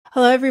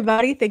Hello,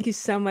 everybody. Thank you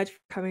so much for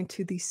coming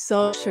to the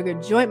Soul Sugar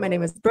Joint. My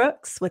name is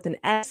Brooks with an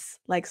S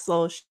like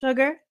Soul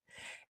Sugar.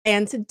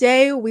 And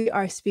today we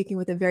are speaking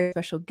with a very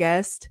special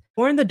guest,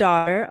 born the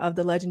daughter of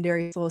the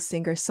legendary soul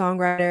singer,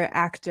 songwriter,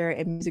 actor,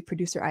 and music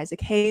producer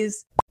Isaac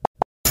Hayes.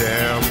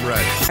 Damn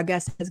right. Our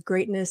guest has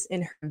greatness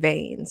in her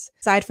veins.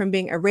 Aside from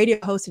being a radio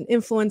host and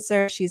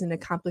influencer, she's an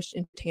accomplished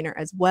entertainer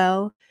as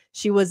well.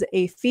 She was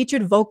a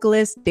featured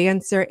vocalist,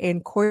 dancer,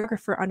 and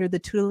choreographer under the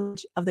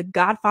tutelage of the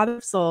godfather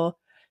of soul,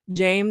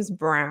 James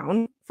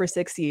Brown, for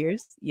 6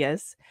 years.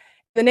 Yes.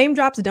 The name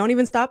drops don't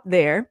even stop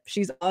there.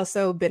 She's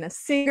also been a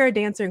singer,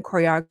 dancer, and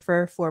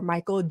choreographer for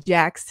Michael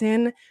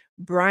Jackson,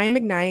 Brian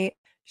McKnight,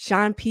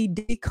 Sean P.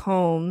 Diddy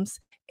Combs,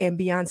 and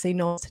Beyonce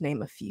Knowles, to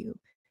name a few.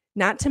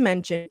 Not to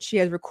mention, she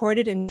has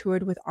recorded and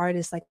toured with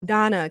artists like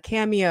Madonna,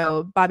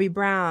 Cameo, Bobby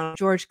Brown,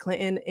 George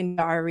Clinton,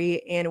 Indari,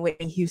 and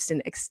Whitney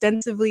Houston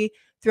extensively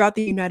throughout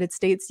the United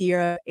States,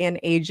 Europe, and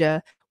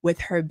Asia with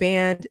her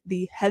band,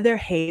 the Heather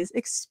Hayes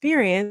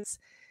Experience.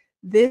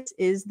 This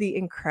is the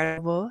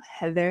incredible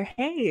Heather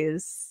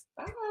Hayes.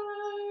 Hi.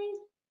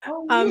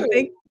 How are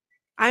you?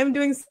 I'm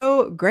doing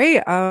so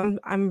great. I'm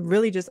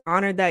really just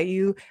honored that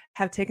you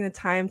have taken the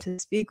time to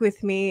speak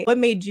with me. What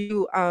made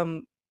you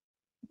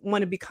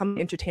want to become an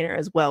entertainer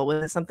as well?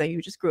 Was it something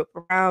you just grew up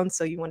around,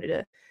 so you wanted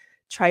to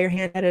try your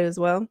hand at it as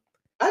well?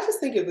 I just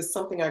think it was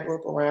something I grew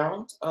up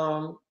around.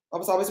 I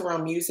was always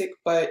around music,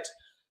 but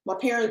my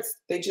parents,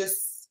 they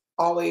just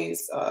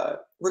always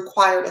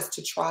required us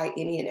to try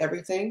any and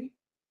everything.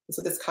 And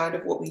so that's kind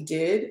of what we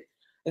did.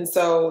 And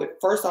so at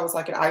first I was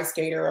like an ice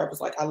skater.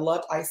 I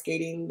loved ice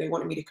skating. They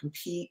wanted me to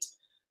compete.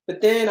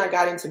 But then I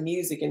got into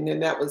music, and then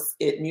that was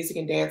it, music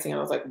and dancing. And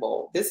I was like,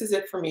 well, this is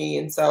it for me.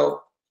 And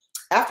so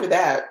after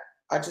that,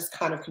 I just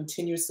kind of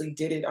continuously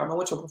did it. I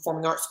went to a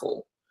performing arts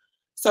school.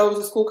 So it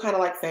was a school kind of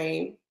like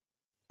Fame.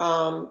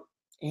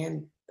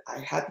 And I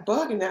had the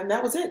bug, and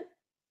that was it.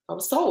 I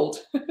was sold.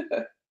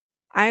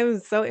 I'm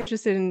so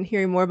interested in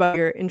hearing more about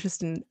your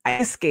interest in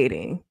ice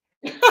skating.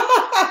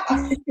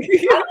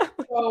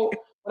 So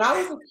when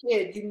I was a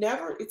kid,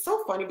 it's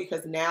so funny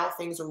because now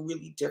things are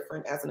really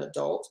different as an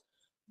adult.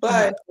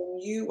 But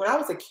when I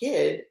was a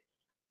kid,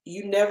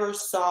 you never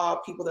saw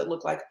people that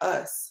looked like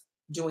us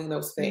doing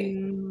those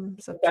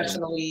things.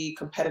 Professionally,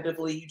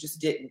 competitively, you just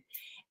didn't.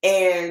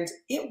 And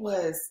it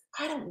was,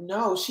 I don't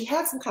know, she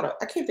had some kind of,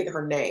 I can't think of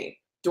her name,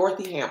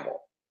 Dorothy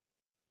Hamill.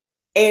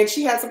 And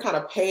she had some kind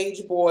of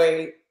page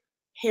boy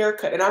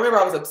haircut. And I remember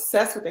I was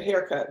obsessed with the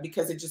haircut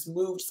because it just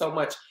moved so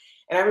much.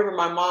 And I remember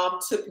my mom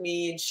took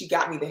me and she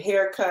got me the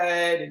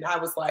haircut, and I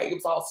was like, it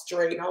was all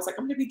straight. And I was like,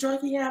 I'm going to be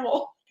Dorothy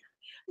Hamill.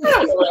 I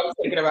don't know what I was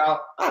thinking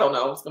about. I don't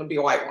know. It's going to be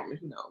a white woman.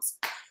 Who knows?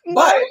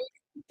 But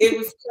it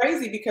was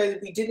crazy because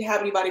we didn't have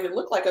anybody that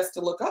looked like us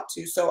to look up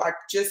to. So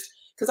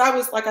because I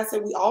was, like I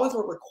said, we always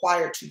were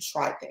required to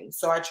try things.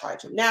 So I tried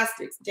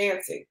gymnastics,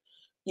 dancing,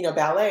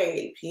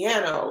 ballet,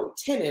 piano,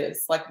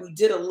 tennis. Like we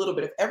did a little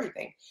bit of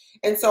everything.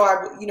 And so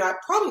I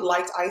probably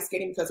liked ice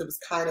skating because it was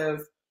kind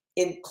of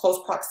in close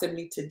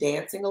proximity to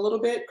dancing a little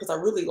bit, because I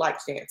really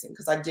liked dancing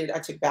because I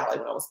took ballet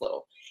when I was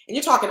little. And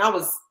you're talking, I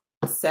was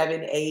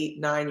 7, 8,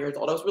 9 years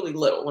old. I was really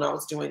little when I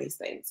was doing these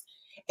things.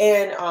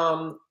 And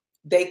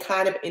they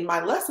kind of, in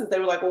my lessons, they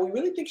were like, well, we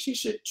really think she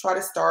should try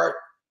to start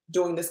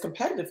doing this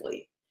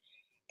competitively.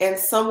 And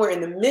somewhere in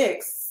the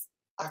mix,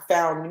 I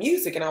found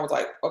music, and I was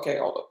like, okay,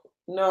 hold up.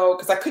 No,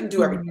 because I couldn't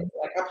do everything.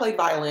 Like I played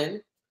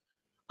violin.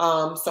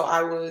 So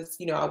I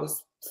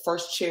was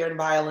first chair in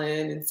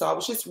violin. And so I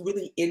was just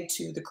really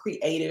into the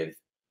creative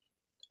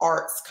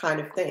arts kind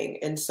of thing.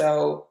 And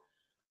so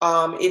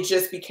it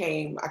just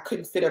became, I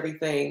couldn't fit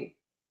everything,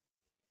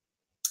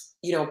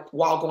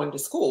 while going to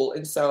school.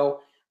 And so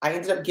I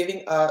ended up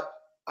giving up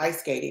ice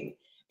skating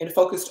and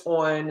focused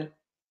on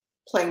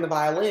playing the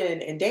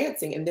violin and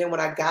dancing. And then when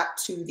I got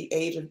to the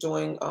age of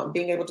doing,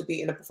 being able to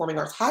be in a performing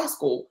arts high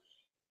school,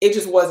 it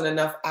just wasn't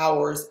enough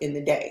hours in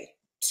the day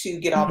to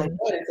get all that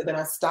done. And so then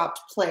I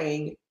stopped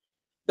playing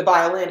the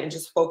violin and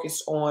just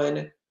focused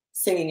on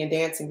singing and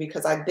dancing,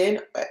 because at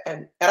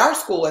our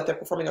school, at the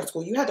performing arts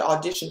school, you had to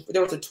audition.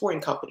 There was a touring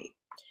company,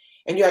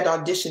 and you had to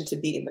audition to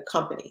be in the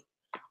company.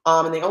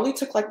 And they only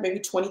took like maybe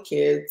 20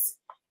 kids.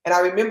 And I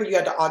remember you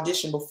had to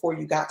audition before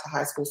you got to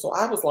high school. So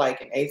I was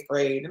like in 8th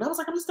grade, and I was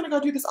like, I'm just going to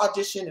go do this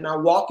audition. And I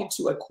walk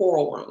into a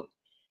choral room,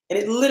 and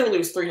it literally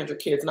was 300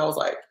 kids. And I was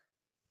like,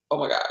 oh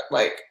my God,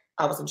 like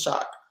I was in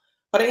shock.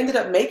 But I ended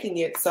up making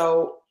it.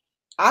 So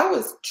I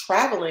was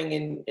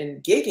traveling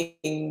and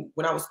gigging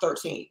when I was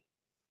 13.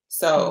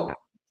 So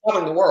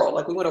traveling the world,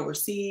 like we went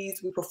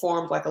overseas. We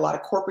performed like a lot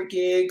of corporate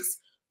gigs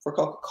for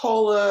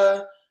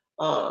Coca-Cola,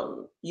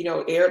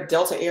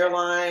 Delta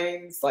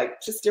Airlines,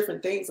 like just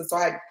different things. And so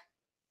I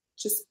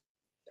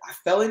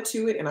fell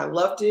into it and I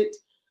loved it.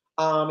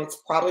 It's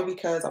probably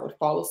because I would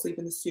fall asleep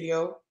in the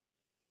studio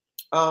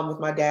with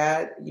my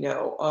dad.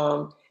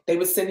 They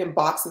would send him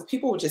boxes.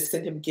 People would just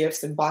send him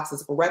gifts and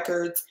boxes of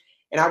records.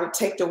 And I would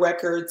take the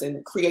records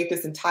and create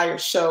this entire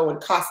show and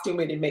costume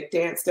it and make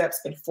dance steps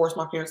and force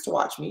my parents to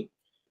watch me.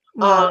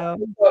 Wow.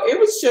 So it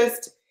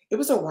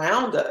was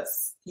around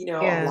us, a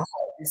lot.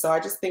 And so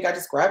I just think I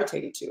just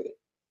gravitated to it.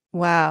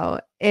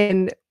 Wow.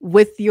 And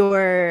with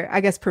your,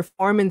 I guess,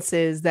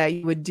 performances that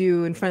you would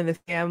do in front of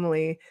the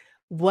family,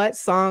 what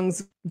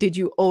songs did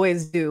you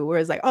always do? Where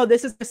it's like, oh,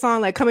 this is the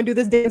song, like, come and do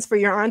this dance for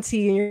your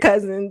auntie and your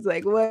cousins.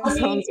 Like, what I mean,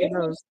 songs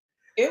were those?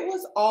 it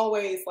was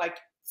always like,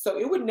 so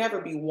it would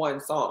never be one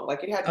song.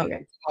 Like, it had to be Okay.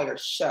 an entire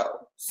show.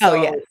 Oh, So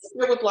yes.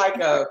 it was like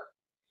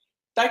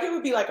it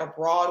would be like a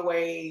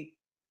Broadway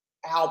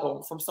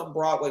album from some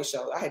Broadway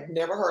show I had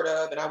never heard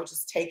of, and I would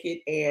just take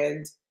it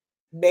and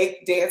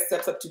make dance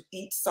steps up to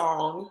each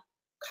song,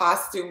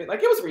 costume it.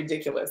 Like, it was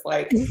ridiculous.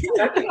 Like,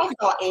 I think I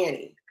saw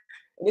Annie.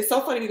 And it's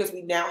so funny because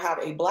we now have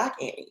a Black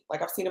Annie.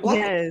 Like, I've seen a Black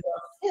Annie.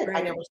 Yes.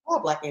 I never saw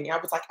a Black Annie. I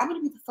was like, I'm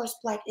going to be the first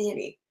Black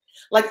Annie.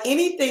 Like,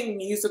 anything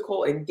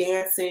musical and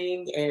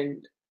dancing,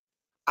 and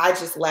I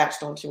just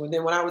latched onto. And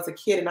then when I was a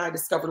kid and I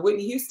discovered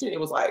Whitney Houston, it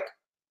was like,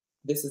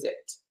 this is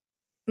it.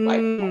 Like,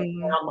 I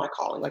found my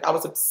calling. Like, I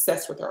was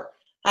obsessed with her.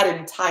 I had an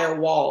entire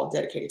wall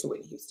dedicated to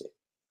Whitney Houston.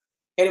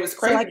 And it was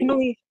crazy. So I can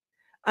only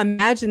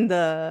imagine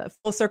the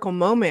full circle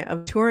moment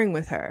of touring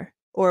with her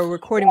or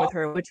recording with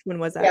her. Which one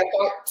was that?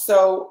 Yeah,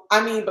 so,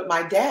 I mean, but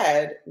my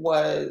dad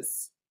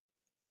was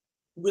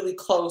really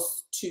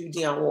close to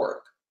Dionne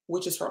Warwick,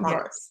 which is her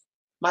aunt. Yes.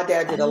 My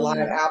dad did a live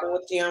album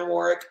with Dionne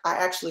Warwick.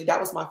 That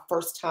was my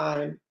first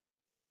time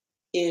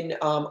in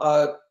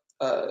a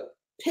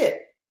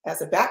pit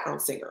as a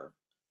background singer.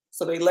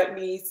 So they let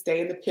me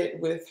stay in the pit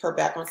with her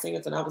background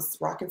singers, and I was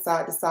rocking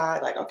side to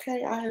side. Like,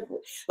 okay,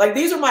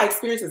 these are my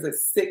experiences at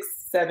 6,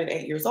 7,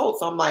 8 years old.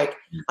 So I'm like,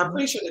 I'm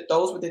pretty sure that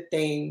those were the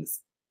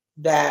things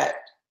that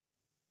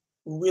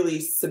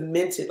really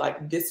cemented,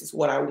 like, this is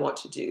what I want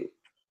to do.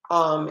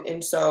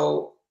 And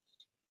so,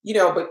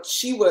 but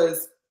she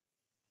was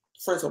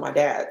friends with my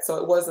dad. So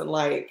it wasn't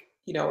like,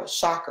 a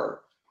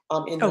shocker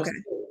in those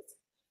things.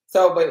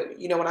 So, but,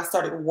 when I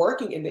started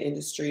working in the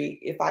industry,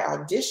 if I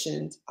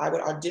auditioned, I would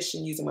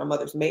audition using my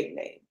mother's maiden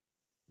name.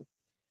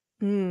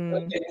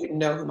 But they didn't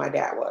know who my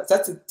dad was.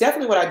 That's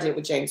definitely what I did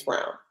with James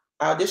Brown.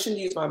 I auditioned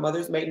using my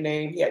mother's maiden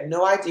name. He had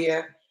no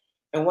idea.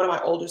 And one of my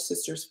older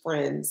sister's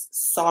friends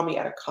saw me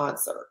at a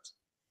concert.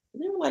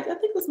 And they were like, I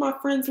think this is my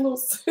friend's little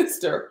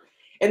sister.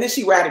 And then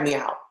she ratted me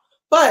out.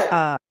 But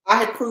I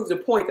had proved a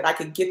point that I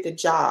could get the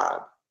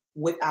job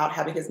without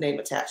having his name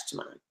attached to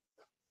mine.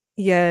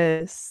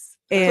 Yes.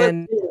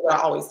 And what I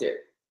always did.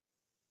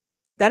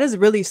 That is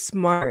really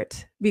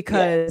smart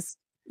because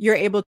you're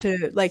able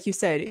to, like you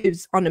said,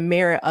 it's on the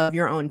merit of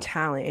your own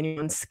talent and your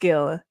own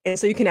skill. And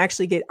so you can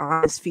actually get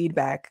honest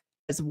feedback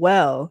as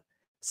well.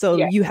 So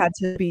you had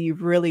to be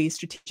really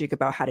strategic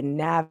about how to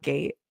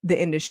navigate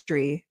the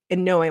industry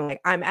and knowing,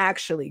 like, I'm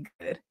actually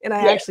good and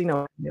I actually know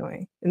what I'm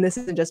doing. And this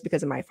isn't just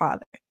because of my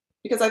father.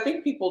 Because I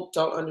think people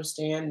don't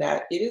understand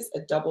that it is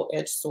a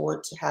double-edged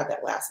sword to have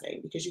that last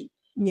name, because you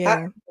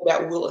have people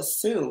that will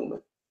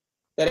assume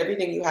that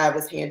everything you have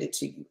is handed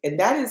to you. And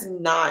that is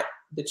not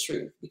the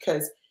truth,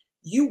 because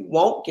you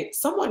won't get,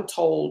 someone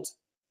told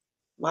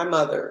my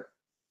mother,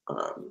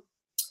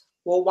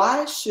 well,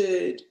 why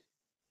should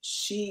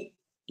she,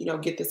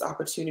 get this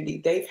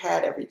opportunity? They've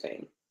had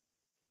everything.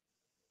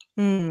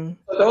 So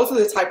those are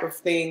the type of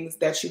things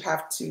that you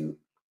have to,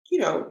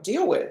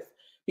 deal with,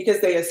 because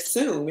they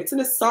assume, it's an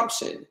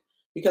assumption,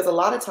 because a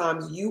lot of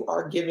times you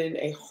are given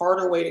a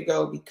harder way to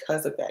go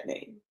because of that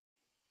name.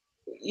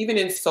 Even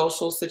in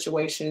social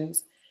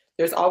situations,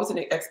 there's always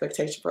an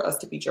expectation for us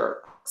to be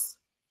jerks.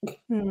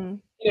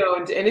 And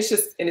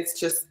it's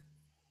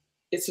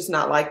just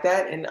not like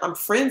that. And I'm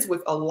friends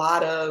with a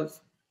lot of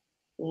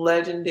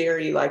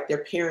legendary, like,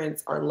 their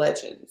parents are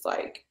legends.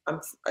 Like, I'm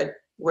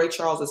Ray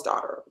Charles's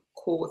daughter,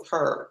 cool with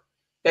her.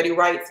 Betty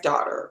Wright's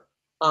daughter,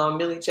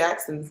 Millie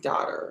Jackson's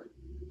daughter,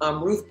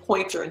 Ruth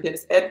Pointer and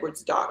Dennis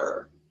Edwards'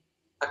 daughter,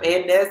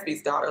 Ann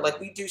Nesby's daughter. Like,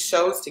 we do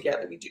shows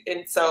together.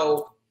 And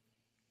so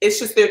it's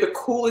just, they're the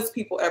coolest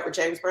people ever.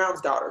 James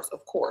Brown's daughters,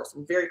 of course,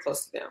 I'm very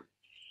close to them.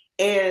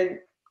 And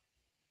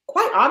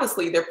quite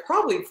honestly, they're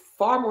probably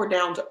far more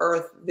down to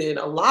earth than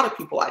a lot of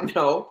people I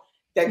know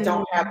that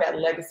don't have that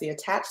legacy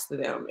attached to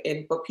them.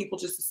 But people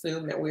just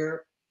assume that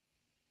we're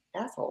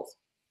assholes,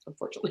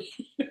 unfortunately.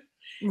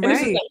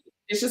 And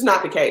it's just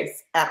not the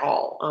case at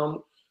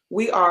all.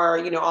 We are,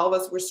 all of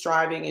us, we're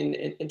striving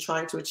and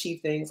trying to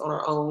achieve things on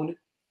our own,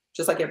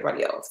 just like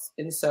everybody else.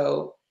 And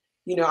so,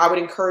 I would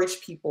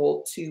encourage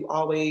people to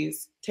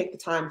always take the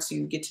time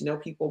to get to know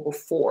people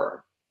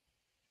before,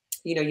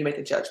 you make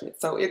a judgment.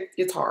 So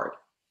it's hard.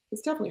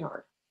 It's definitely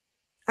hard.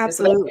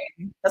 Absolutely.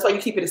 That's why you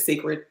keep it a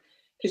secret,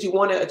 because you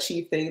want to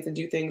achieve things and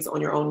do things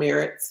on your own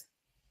merits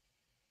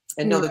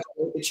and know that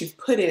the work that you've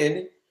put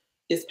in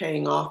is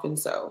paying off. And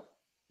so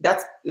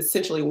that's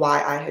essentially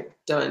why I had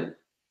done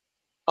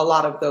a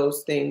lot of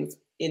those things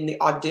in the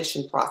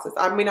audition process.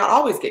 I mean, I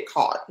always get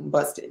caught and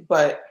busted,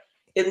 but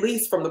at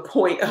least from the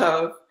point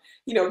of,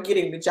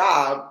 getting the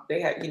job,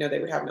 they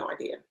would have no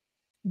idea.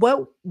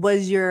 What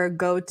was your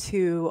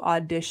go-to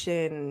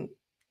audition,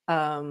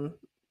 I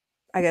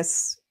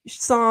guess,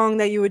 song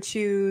that you would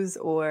choose,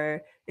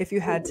 or if you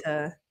had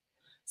to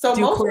so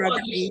do most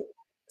choreography?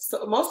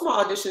 So most of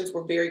my auditions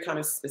were very kind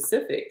of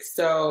specific.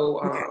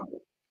 So, Okay.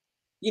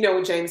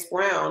 with James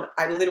Brown,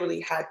 I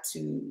literally had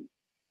to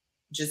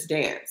just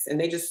dance, and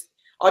they just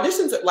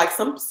auditions are like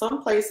some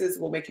places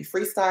will make you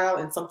freestyle,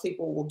 and some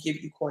people will give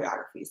you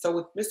choreography. So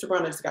with Mr.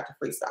 Brown, I just got to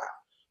freestyle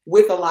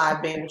with a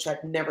live band, which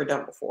I'd never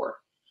done before.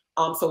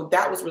 So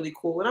that was really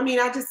cool. And I mean,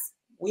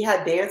 we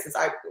had dances.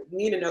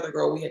 Me and another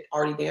girl, we had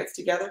already danced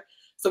together.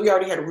 So we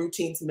already had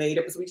routines made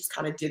up, so we just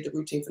kind of did the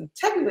routines. And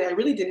technically, I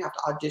really didn't have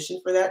to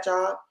audition for that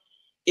job.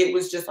 It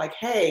was just like,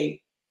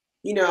 hey,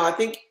 I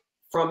think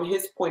from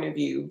his point of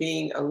view,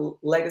 being a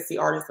legacy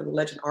artist and a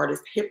legend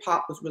artist, hip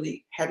hop was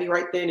really heavy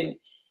right then. And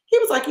he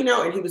was like,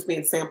 and he was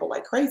being sampled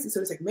like crazy. So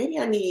he's like, maybe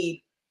I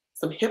need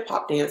some hip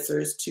hop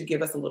dancers to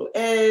give us a little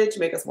edge,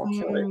 make us more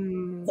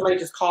current. Somebody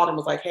just called and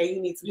was like, hey,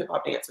 you need some hip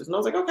hop dancers. And I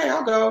was like, okay,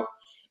 I'll go.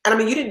 And I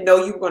mean, you didn't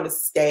know you were going to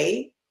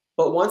stay,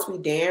 but once we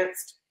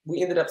danced,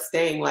 we ended up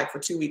staying like for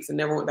 2 weeks and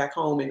never went back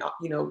home, and,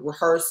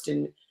 rehearsed,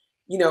 and,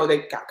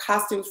 they got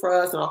costumes for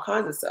us and all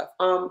kinds of stuff.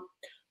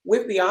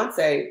 With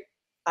Beyonce,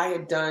 I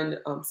had done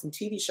some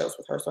TV shows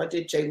with her. So I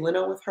did Jay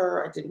Leno with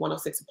her. I did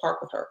 106 &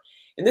 Park with her.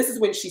 And this is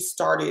when she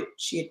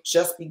had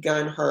just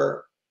begun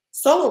her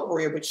solo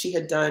career, but she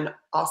had done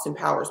Austin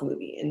Powers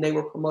movie, and they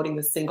were promoting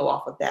the single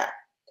off of that.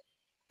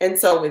 And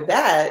so with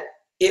that,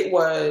 it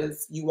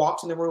was, you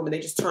walked in the room and they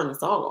just turned the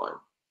song on.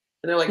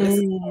 And they're like, this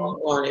is the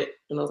song on it.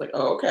 And I was like,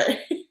 oh, okay.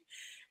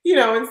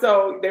 And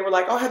so they were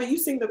like, oh, Heather, you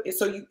sing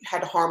so you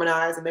had to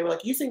harmonize. And they were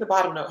like, you sing the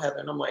bottom note, Heather.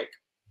 And I'm like,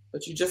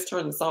 but you just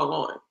turned the song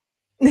on.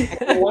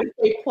 And once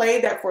they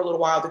played that for a little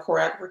while, the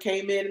choreographer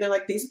came in and they're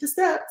like, these are the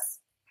steps.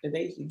 And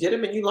you did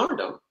them and you learned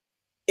them.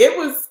 It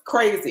was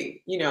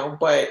crazy,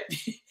 but,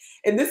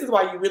 and this is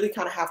why you really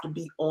kind of have to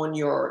be on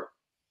your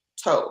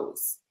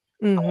toes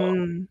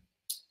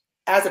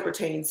as it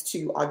pertains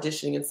to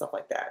auditioning and stuff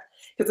like that.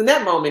 Because in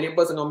that moment, it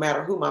wasn't no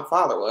matter who my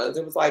father was.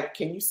 It was like,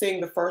 can you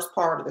sing the first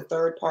part or the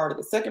third part or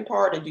the second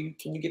part? And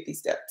can you get these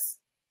steps?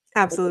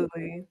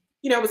 Absolutely.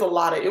 It was a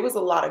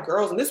lot of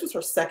girls. And this was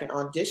her second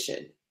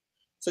audition.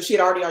 So she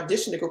had already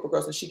auditioned a group of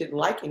girls and she didn't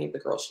like any of the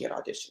girls she had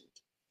auditioned.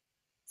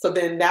 So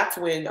then that's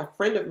when a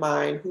friend of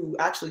mine who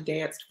actually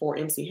danced for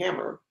MC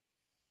Hammer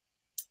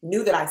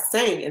knew that I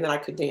sang and that I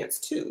could dance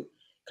too.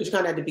 Because you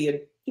kind of had to be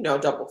a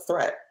double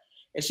threat.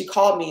 And she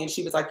called me and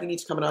she was like, you need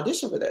to come and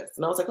audition for this.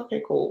 And I was like,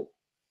 okay, cool.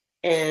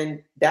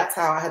 And that's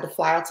how I had to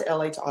fly out to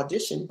LA to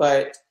audition.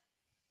 But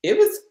it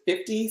was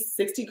 50,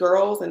 60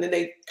 girls. And then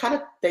they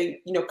cut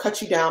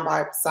you down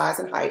by size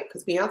and height.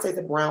 Because Beyonce's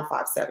around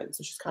 5'7",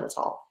 so she's kind of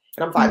tall.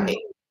 And I'm 5'8".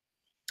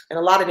 And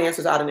a lot of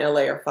dancers out in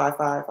LA are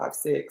 5'5",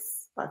 5'6",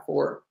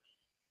 5'4".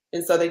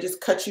 And so they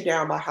just cut you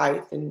down by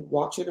height and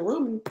walked you in the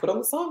room and put on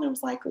the song. And I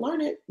was like, learn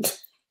it.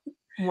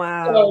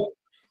 Wow. So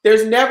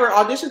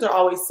auditions are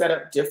always set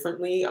up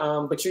differently,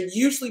 but you're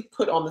usually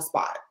put on the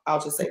spot.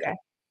 I'll just say that.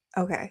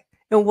 Okay.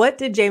 And what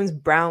did James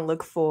Brown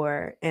look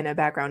for in a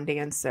background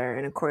dancer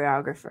and a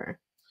choreographer?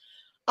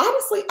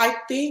 Honestly, I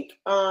think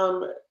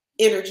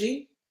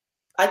energy.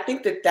 I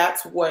think that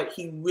that's what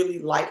he really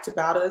liked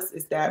about us,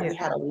 is that we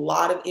had a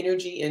lot of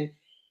energy, and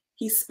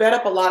he sped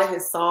up a lot of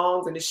his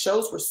songs, and his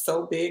shows were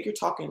so big. You're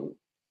talking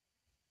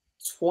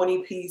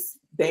 20-piece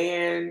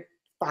band,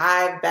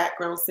 5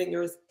 background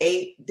singers,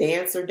 8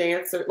 dancer.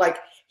 Like,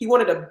 he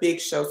wanted a big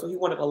show. So he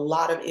wanted a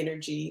lot of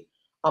energy,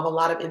 a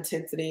lot of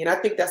intensity. And I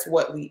think that's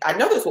what we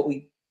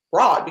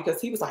brought,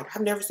 because he was like,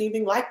 I've never seen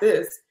anything like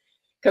this.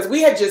 Because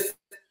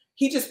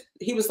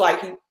he was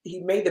like, he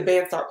made the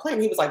band start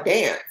playing. He was like,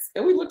 dance.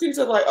 And we looked at each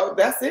other like, oh,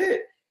 that's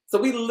it. So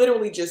we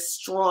literally just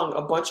strung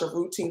a bunch of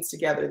routines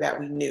together that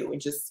we knew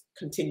and just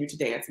continued to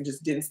dance and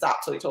just didn't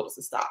stop till he told us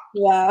to stop.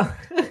 Wow.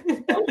 I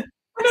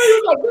know he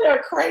was like,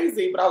 they're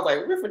crazy, but I was like,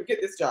 we're going to get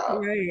this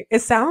job. Right.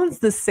 It sounds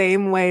the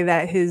same way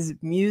that his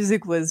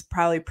music was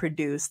probably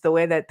produced, the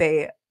way that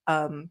they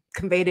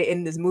conveyed it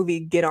in this movie,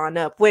 Get On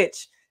Up,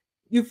 which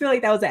you feel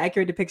like that was an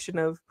accurate depiction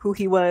of who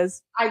he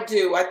was? I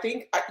do. I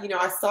think,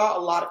 I saw a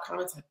lot of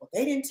comments like, well,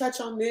 they didn't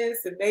touch on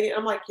this and they didn't.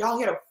 I'm like, y'all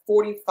had a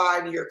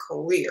 45-year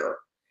career.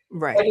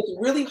 Right. And it's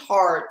really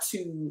hard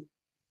to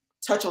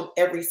touch on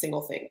every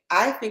single thing.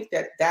 I think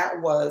that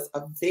was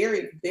a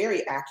very,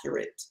 very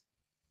accurate,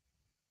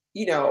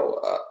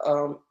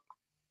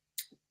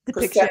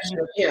 perception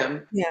of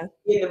him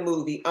in the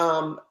movie.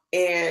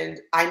 And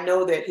I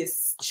know that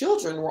his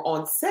children were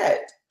on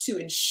set to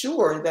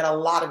ensure that a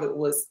lot of it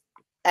was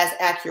as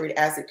accurate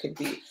as it could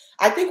be.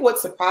 I think what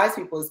surprised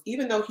people is,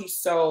 even though he's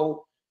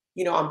so,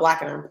 I'm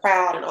Black and I'm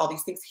proud and all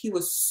these things, he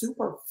was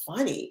super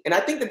funny. And I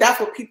think that's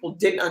what people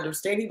didn't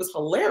understand. He was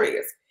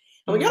hilarious.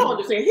 And when y'all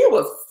understand, he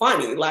was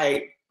funny.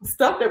 Like,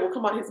 stuff that will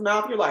come out of his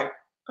mouth, you're like,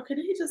 okay,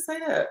 did he just say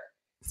that?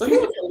 So he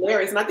was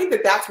hilarious. And I think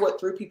that's what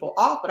threw people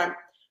off. But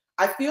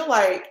I feel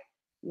like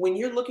when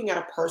you're looking at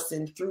a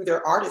person through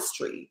their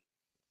artistry,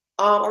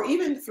 or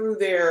even through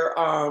their,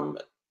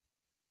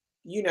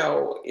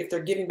 if they're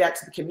giving back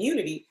to the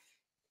community,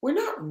 we're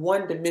not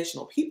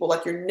one-dimensional people.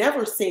 Like, you're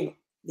never seeing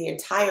the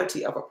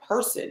entirety of a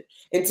person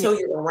until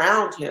you're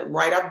around him,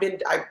 right?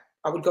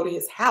 I would go to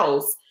his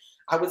house.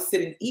 I would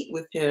sit and eat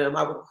with him.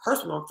 I would rehearse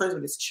with him. I'm friends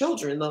with his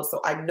children, though, so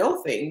I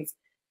know things.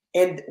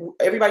 And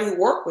everybody who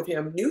worked with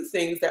him knew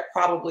things that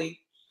probably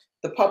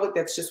the public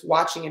that's just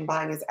watching and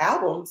buying his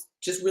albums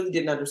just really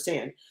didn't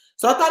understand.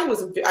 So I thought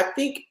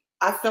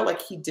I felt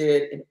like he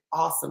did an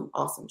awesome,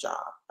 awesome job.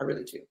 I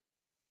really do.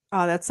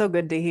 Oh, that's so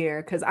good to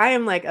hear. Because I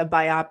am like a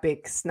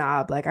biopic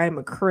snob. Like I am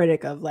a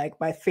critic of like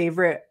my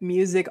favorite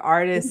music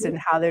artists and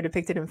how they're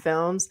depicted in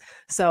films.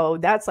 So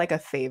that's like a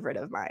favorite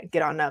of mine.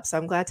 Get On Up. So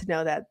I'm glad to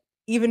know that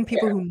even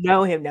people who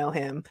know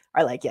him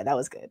are like, yeah, that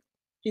was good.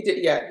 He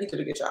did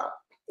a good job.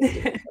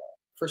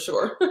 For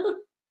sure.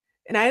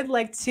 And I'd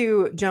like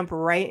to jump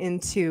right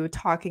into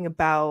talking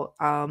about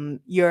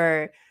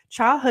your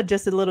childhood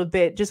just a little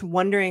bit, just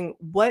wondering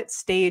what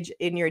stage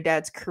in your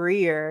dad's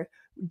career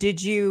did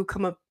you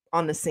come up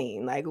on the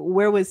scene? Like,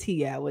 where was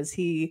he at? Was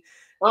he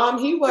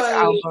he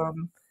was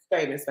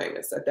famous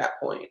at that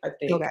point, I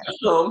think. Okay.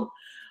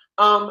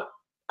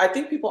 I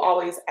think people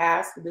always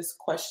ask this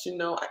question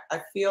though.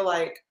 I feel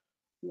like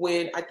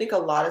when I think a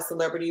lot of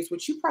celebrities,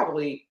 which you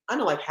probably, I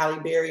know like Halle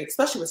Berry,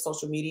 especially with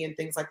social media and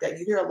things like that,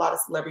 you hear a lot of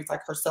celebrities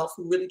like herself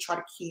who really try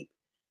to keep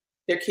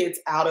their kids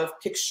out of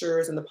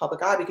pictures in the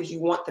public eye because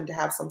you want them to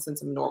have some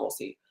sense of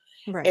normalcy.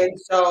 Right. And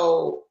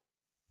so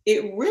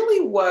it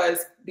really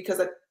was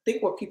because I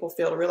think what people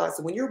fail to realize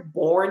is when you're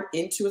born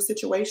into a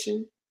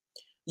situation,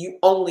 you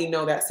only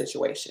know that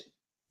situation.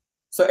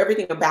 So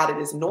everything about it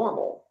is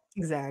normal.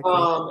 Exactly.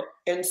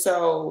 And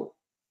so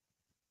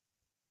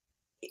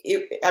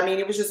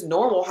it was just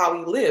normal how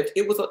he lived.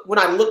 It was, when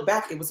I look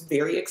back, it was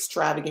very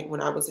extravagant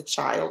when I was a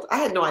child. I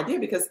had no idea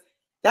because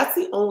that's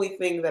the only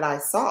thing that I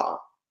saw.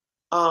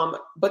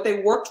 But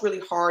they worked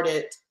really hard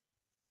at,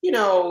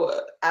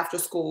 after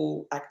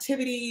school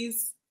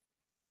activities,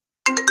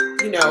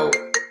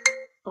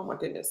 oh my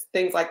goodness,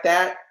 things like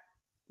that.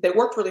 They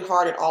worked really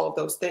hard at all of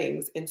those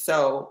things. And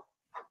so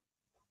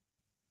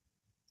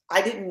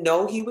I didn't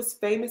know he was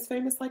famous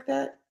like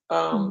that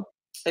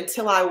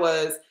until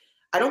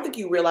I don't think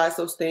you realize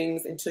those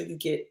things until you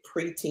get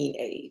preteen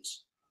age,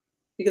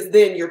 because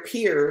then your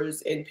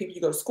peers and people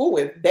you go to school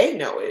with, they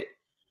know it.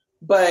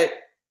 But,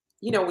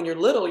 when you're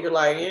little, you're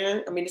like,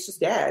 it's just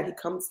dad.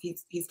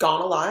 He's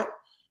gone a lot.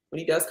 When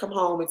he does come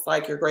home, it's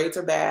like your grades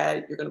are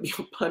bad. You're going to be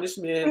on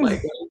punishment.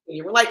 Like,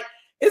 you're like,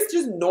 it's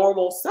just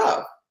normal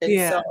stuff.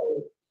 And so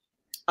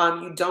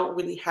you don't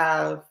really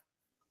have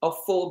a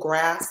full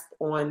grasp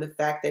on the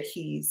fact that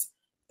he's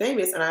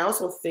famous. And I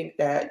also think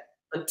that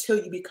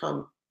until you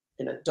become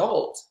an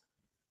adult,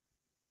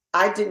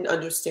 I didn't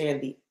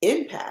understand the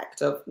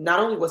impact of not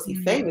only was he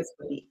famous,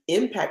 but the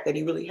impact that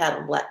he really had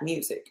on Black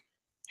music.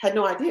 Had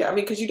no idea. I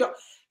mean, because you don't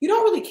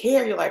really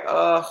care. You're like,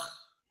 oh,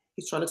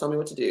 he's trying to tell me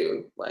what to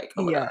do. Like,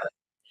 oh my God.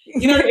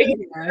 You know what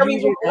I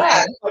mean?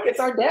 Like, it's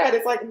our dad.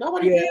 It's like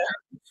nobody cares.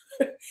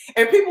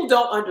 And people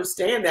don't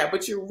understand that,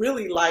 but you're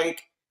really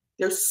like,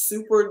 they're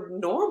super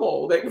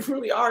normal. They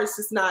really are. It's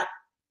just not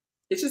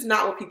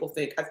what people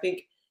think. I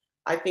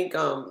think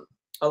a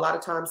lot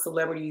of times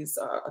celebrities'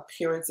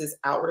 appearances,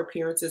 outward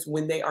appearances,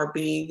 when they are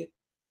being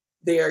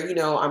there,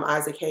 I'm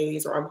Isaac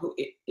Hayes or I'm who,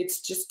 it's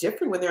just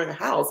different when they're in the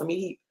house. I mean,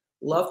 he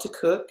loved to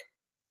cook.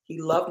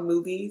 He loved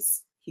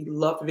movies. He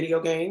loved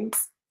video games.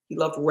 He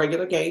loved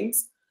regular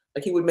games.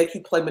 Like, he would make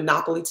you play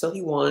Monopoly till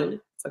he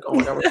won. It's like, oh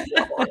my God.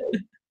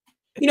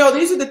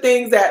 These are the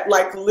things that,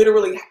 like,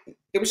 literally,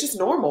 it was just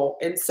normal.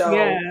 And so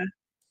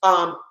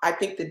I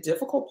think the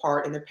difficult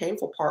part and the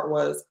painful part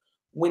was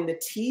when the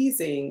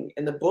teasing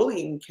and the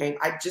bullying came,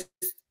 I just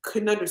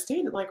couldn't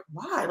understand it. Like,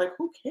 why? Like,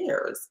 who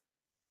cares?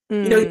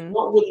 You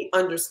don't really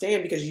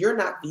understand because you're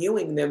not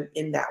viewing them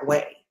in that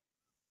way.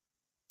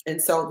 And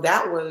so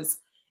that was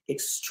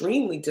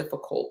extremely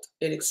difficult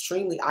and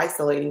extremely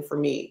isolating for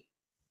me.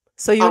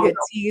 So you get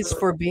teased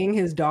for being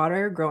his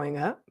daughter growing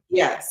up?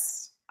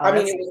 Yes. Oh, I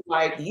mean, it was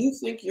like, you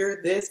think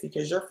you're this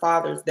because your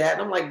father's that.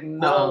 And I'm like,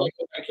 no, like,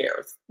 nobody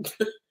cares.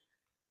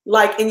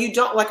 Like, and you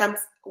don't, like,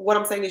 what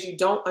I'm saying is you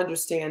don't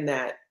understand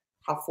that,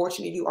 how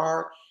fortunate you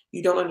are.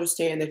 You don't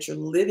understand that you're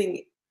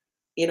living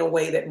in a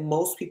way that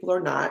most people are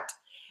not.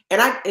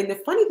 And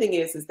the funny thing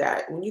is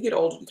that when you get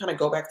older, you kind of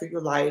go back through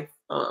your life,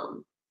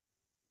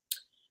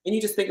 and you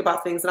just think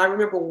about things. And I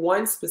remember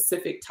one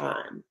specific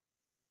time,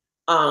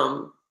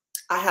 I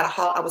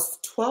was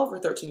 12 or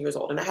 13 years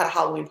old, and I had a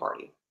Halloween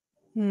party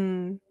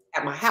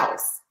at my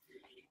house.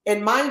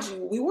 And mind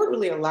you, we weren't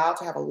really allowed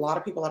to have a lot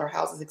of people at our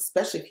houses,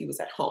 especially if he was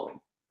at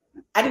home.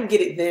 I didn't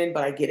get it then,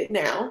 but I get it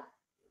now.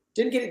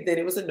 Didn't get it then.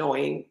 It was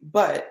annoying,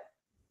 but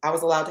I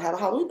was allowed to have a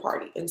Halloween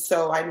party. And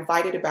so I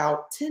invited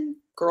about 10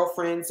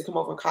 girlfriends to come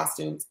over in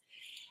costumes.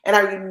 And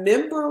I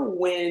remember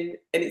when,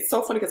 and it's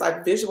so funny because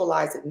I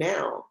visualize it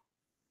now,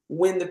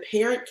 when the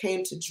parent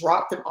came to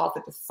drop them off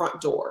at the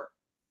front door,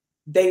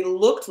 they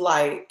looked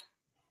like,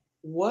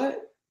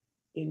 what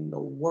in the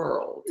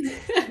world?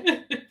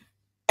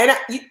 And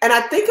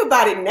I think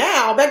about it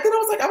now. Back then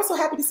I was so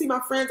happy to see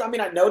my friends. I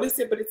mean, I noticed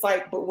it, but it's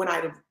like, but when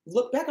I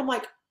look back, I'm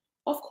like,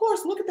 of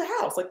course, look at the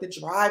house. Like, the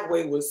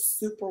driveway was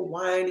super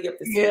windy up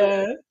the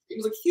street. It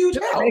was a huge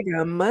house.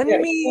 Money.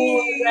 And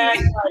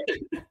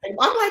I'm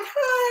like,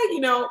 hi,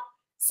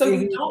 So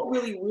you don't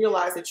really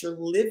realize that you're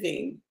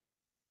living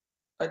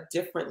a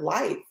different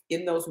life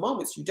in those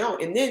moments. You don't.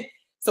 And then,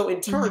 so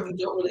in turn,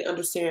 you don't really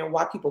understand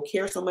why people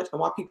care so much and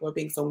why people are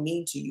being so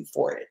mean to you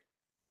for it.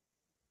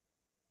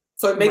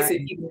 So it makes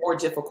it even more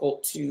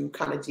difficult to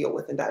kind of deal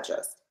with and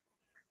digest.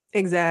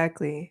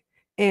 Exactly.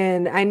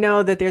 And I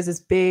know that there's this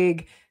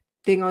big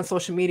thing on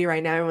social media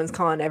right now. Everyone's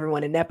calling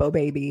everyone a Nepo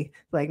baby,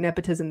 like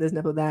nepotism, this,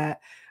 Nepo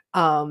that.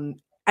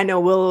 I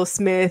know Willow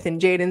Smith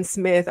and Jaden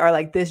Smith are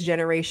like this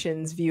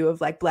generation's view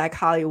of like Black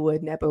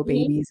Hollywood Nepo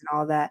babies and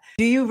all that.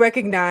 Do you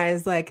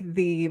recognize like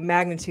the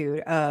magnitude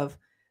of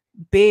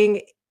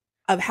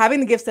having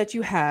the gifts that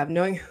you have,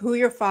 knowing who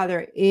your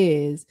father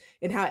is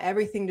and how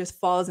everything just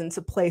falls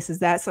into place? Is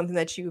that something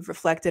that you've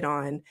reflected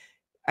on,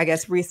 I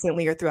guess,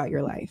 recently or throughout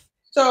your life?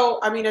 So,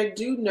 I mean, I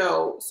do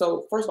know.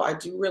 So first of all, I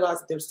do realize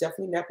that there's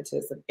definitely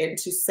nepotism. And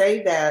to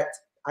say that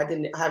I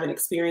haven't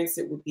experienced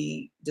it would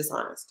be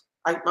dishonest.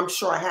 I'm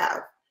sure I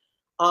have.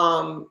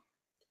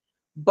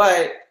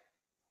 But,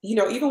 you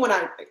know, even when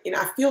I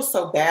feel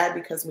so bad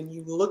because when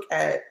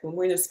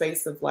we're in a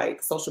space of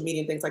like social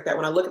media and things like that,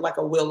 when I look at like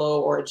a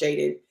Willow or a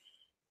Jaden,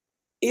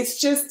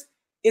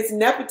 it's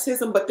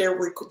nepotism, but there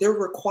are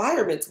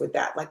requirements with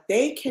that. Like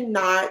they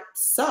cannot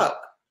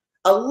suck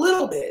a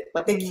little bit.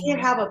 Like they can't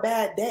have a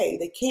bad day.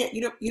 They can't,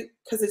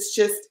 because it's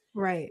just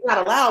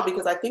not allowed,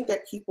 because I think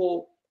that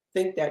people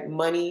think that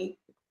money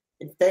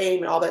and fame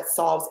and all that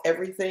solves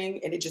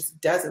everything. And it just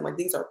doesn't. Like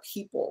these are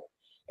people.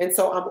 And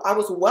so I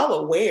was well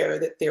aware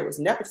that there was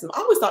nepotism.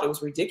 I always thought it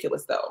was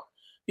ridiculous though,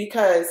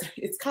 because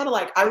it's kind of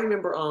like, I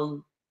remember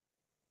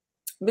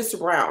Mr.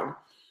 Brown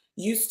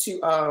used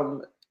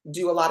to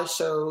do a lot of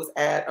shows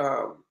at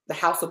the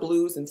House of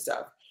Blues and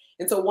stuff.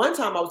 And so one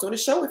time I was doing a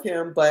show with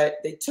him, but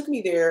they took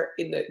me there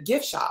in the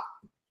gift shop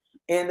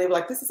and they were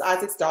like, this is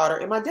Isaac's daughter.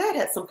 And my dad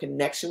had some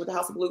connection with the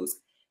House of Blues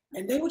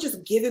and they were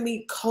just giving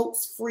me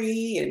coats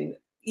free and,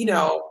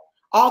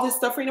 all this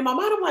stuff free. And in my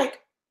mind, I'm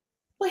like,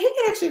 well, he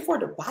can actually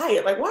afford to buy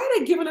it. Like, why are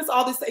they giving us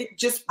all this? It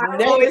just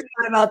I've always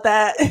thought about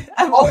that.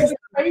 I've always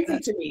crazy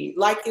to me.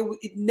 Like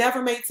it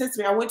never made sense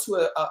to me. I went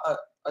to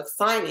a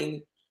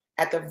signing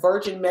at the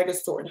Virgin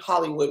Megastore in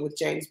Hollywood with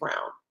James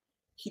Brown.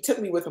 He took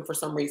me with him for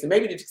some reason,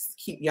 maybe to just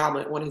keep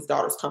Yama at one of his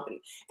daughter's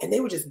company. And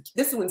they were this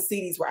is when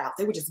CDs were out.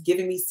 They were just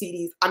giving me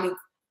CDs. I mean,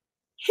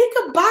 he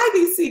could buy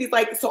these CDs.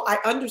 Like, so I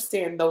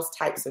understand those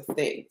types of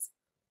things.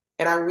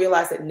 And I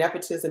realize that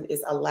nepotism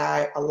is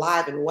alive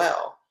and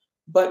well.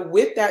 But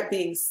with that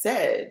being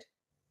said,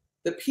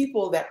 the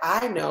people that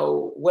I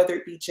know, whether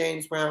it be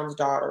James Brown's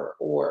daughter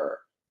or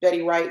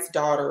Betty Wright's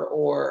daughter,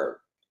 or,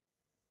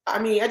 I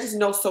mean, I just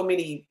know so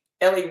many,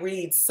 Ellie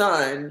Reed's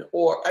son,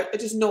 or I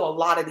just know a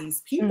lot of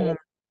these people.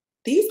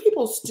 These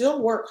people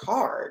still work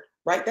hard,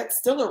 right? That's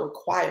still a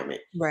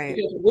requirement. Right.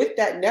 Because with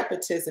that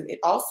nepotism, it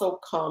also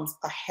comes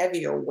a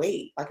heavier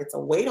weight, like it's a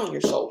weight on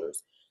your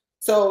shoulders.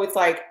 So it's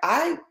like,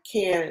 I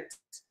can't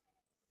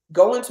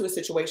go into a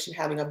situation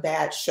having a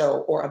bad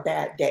show or a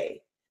bad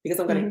day because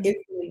I'm going to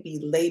instantly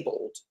be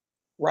labeled,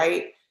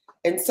 right?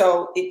 And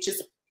so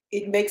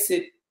it makes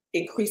it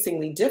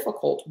increasingly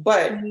difficult.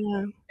 But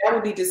that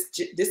would be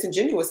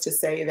disingenuous to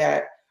say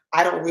that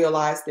I don't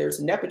realize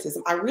there's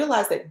nepotism. I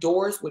realize that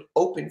doors would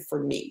open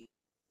for me.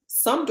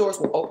 Some doors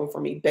will open for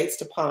me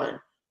based upon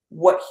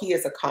what he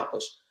has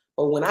accomplished.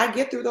 But when I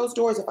get through those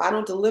doors, if I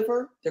don't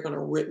deliver, they're going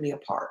to rip me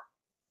apart.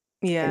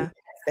 Yeah. And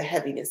that's the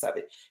heaviness of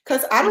it.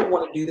 Because I don't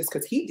want to do this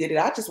because he did it.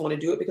 I just want to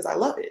do it because I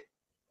love it.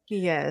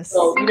 Yes.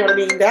 So, you know what I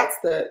mean? That's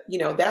the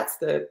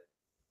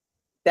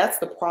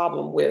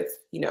problem with,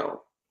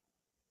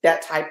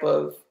 that type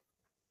of,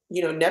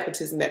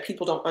 nepotism, that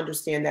people don't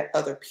understand that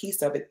other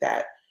piece of it,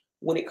 that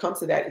when it comes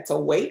to that, it's a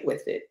weight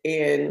with it.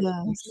 And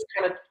you just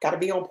kind of got to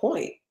be on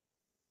point.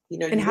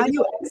 And how do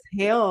you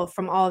exhale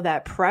from all of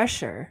that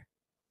pressure?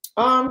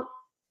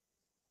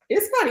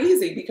 It's not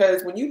easy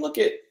because when you look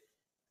at,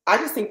 I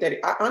just think that,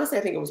 honestly,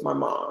 I think it was my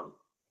mom.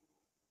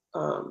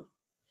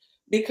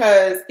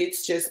 Because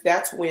it's just,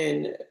 that's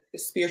when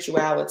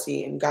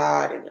spirituality and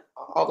God and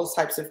all those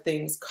types of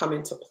things come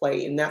into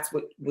play. And that's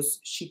what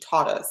she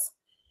taught us,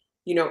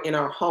 in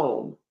our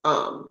home.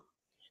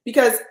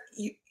 Because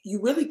you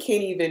really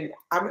can't even,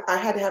 I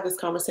had to have this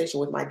conversation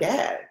with my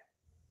dad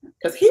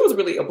because he was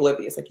really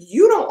oblivious. Like,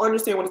 you don't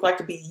understand what it's like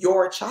to be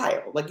your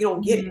child. Like, you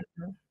don't get it.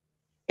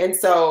 And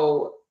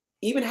so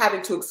even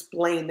having to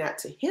explain that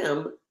to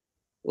him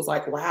was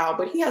like, wow,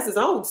 but he has his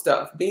own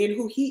stuff, being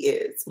who he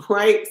is,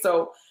 right?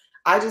 So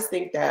I just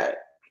think that,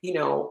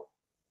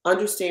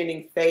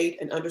 understanding faith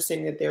and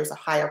understanding that there's a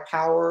higher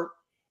power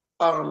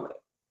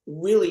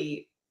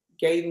really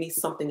gave me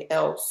something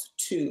else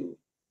to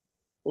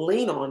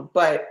lean on.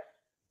 But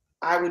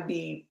I would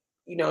be,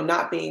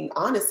 not being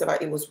honest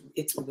about it. It was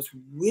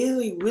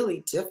really,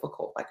 really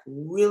difficult, like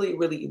really,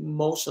 really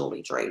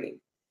emotionally draining.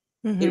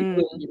 It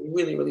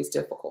really, really is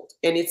difficult.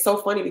 And it's so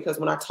funny because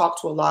when I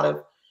talk to a lot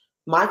of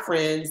my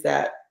friends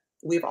that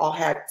we've all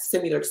had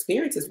similar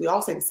experiences, we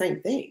all say the same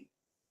thing.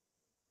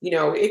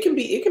 It can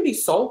be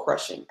soul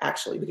crushing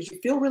actually, because you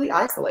feel really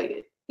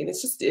isolated and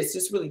it's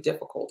just really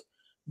difficult.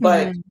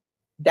 But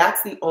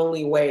that's the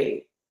only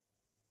way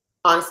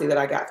honestly, that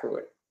I got through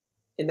it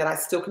and that I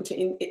still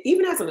continue.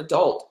 Even as an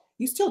adult,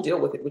 you still deal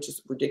with it, which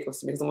is ridiculous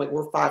to me because I'm like,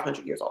 we're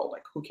 500 years old.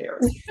 Like, who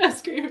cares?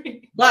 That's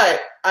creepy.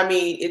 But I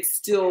mean, it's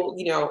still,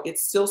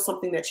 it's still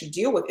something that you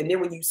deal with. And then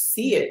when you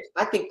see it,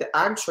 I think that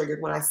I'm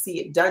triggered when I see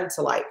it done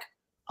to like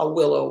a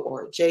Willow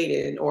or a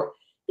Jaden or,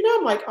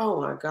 I'm like,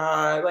 oh my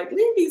God, like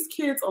leave these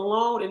kids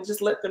alone and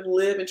just let them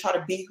live and try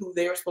to be who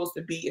they're supposed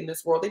to be in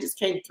this world. They just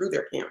came through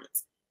their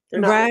parents.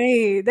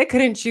 Right. They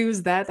couldn't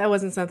choose that. That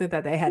wasn't something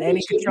that they had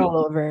any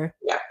control over.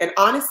 Yeah. And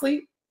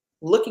honestly,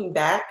 looking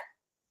back,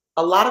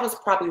 a lot of us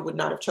probably would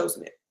not have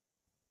chosen it.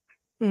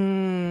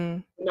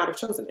 Would not have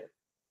chosen it.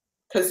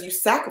 Because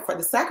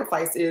the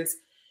sacrifice is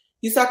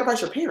you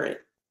sacrifice your parent.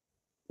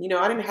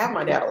 I didn't have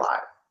my dad a lot.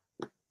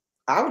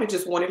 I would have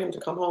just wanted him to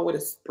come home with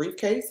his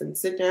briefcase and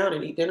sit down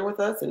and eat dinner with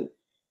us. And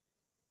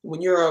when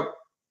you're a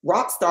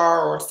rock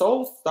star or a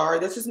soul star,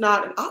 that's just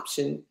not an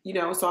option,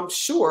 So I'm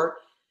sure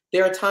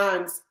there are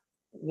times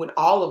when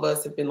all of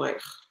us have been like,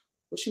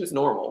 well, she was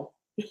normal.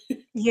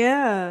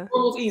 Yeah.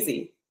 Normal's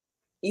easier.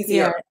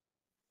 Yeah.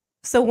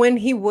 So when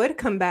he would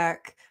come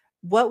back,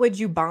 what would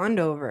you bond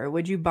over?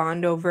 Would you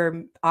bond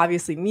over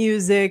obviously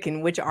music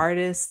and which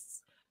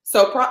artists?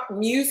 So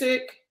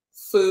music,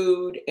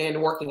 food,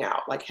 and working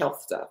out, like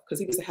health stuff, because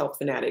he was a health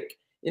fanatic,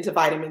 into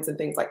vitamins and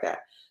things like that.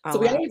 So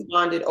we always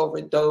bonded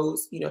over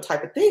those,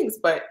 type of things.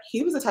 But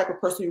he was the type of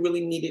person who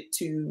really needed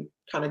to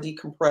kind of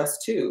decompress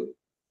too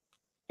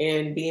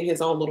and be in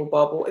his own little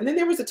bubble. And then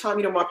there was a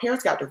time, my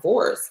parents got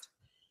divorced.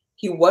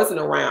 He wasn't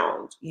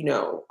around,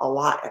 a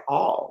lot at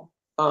all,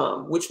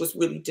 which was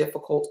really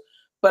difficult.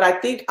 But I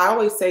think I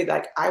always say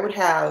like I would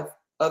have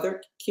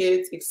other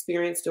kids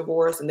experience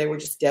divorce and they were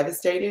just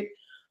devastated.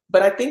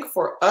 But I think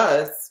for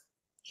us,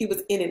 he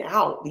was in and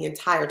out the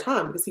entire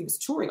time because he was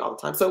touring all the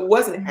time. So it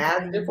wasn't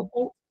as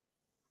difficult,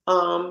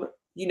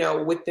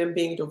 with them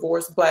being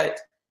divorced. But,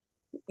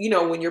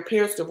 when your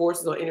parents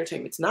divorces on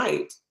Entertainment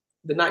Tonight,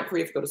 the night before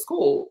you have to go to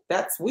school,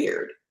 that's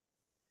weird.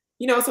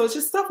 So it's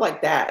just stuff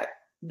like that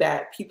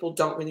people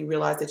don't really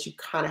realize that you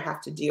kind of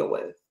have to deal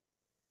with.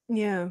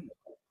 Yeah.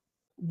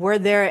 Were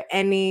there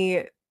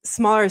any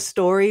smaller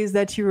stories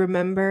that you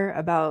remember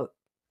about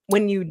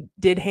when you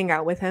did hang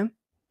out with him?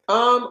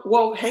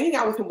 Well, hanging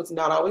out with him was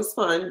not always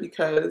fun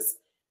because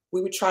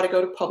we would try to go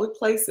to public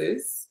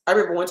places. I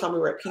remember one time we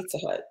were at Pizza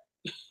Hut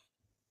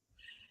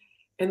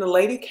and the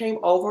lady came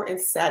over and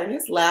sat in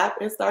his lap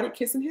and started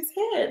kissing his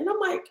head. And I'm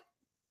like,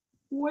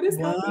 what is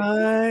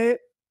happening?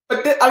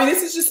 But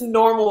this is just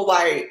normal,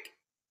 like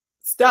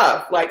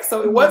stuff. Like,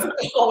 so it wasn't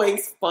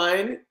always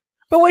fun.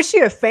 But was she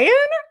a fan?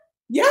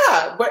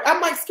 Yeah, but I'm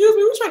like, excuse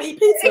me, we're trying to eat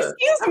pizza.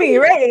 Excuse me,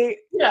 right?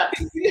 Yeah.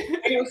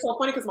 And it was so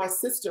funny because one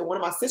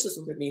of my sisters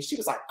was with me. She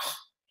was like, oh.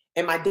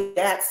 And my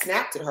dad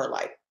snapped at her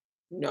like,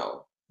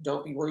 no,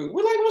 don't be rude.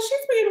 We're like, well,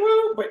 she's being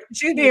rude, but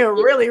she's being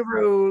really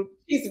rude.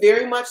 She's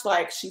very much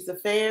like, she's a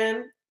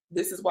fan.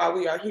 This is why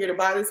we are here to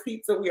buy this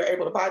pizza. We are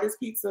able to buy this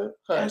pizza.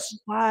 Hush. That's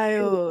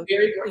wild.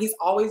 He's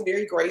always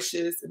very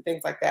gracious and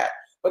things like that.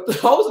 But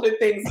those are the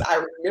things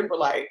I remember,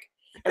 like,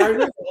 and I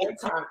remember one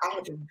time I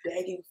had been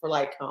begging for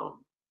like,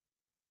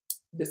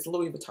 this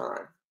Louis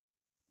Vuitton.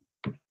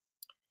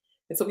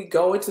 And so we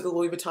go into the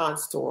Louis Vuitton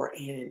store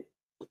and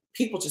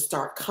people just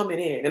start coming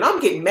in. And I'm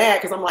getting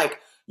mad because I'm like,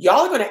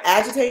 y'all are going to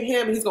agitate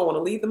him and he's going to want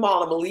to leave the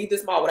mall. I'm going to leave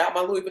this mall without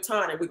my Louis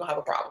Vuitton and we're going to have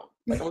a problem.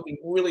 Like, I'm going to be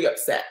really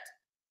upset.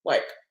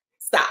 Like,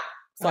 stop.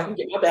 So I can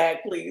get my bag,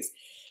 please.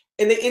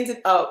 And they ended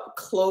up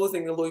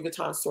closing the Louis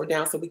Vuitton store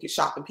down so we could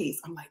shop in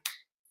peace. I'm like,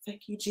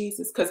 thank you,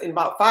 Jesus. Because in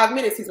about 5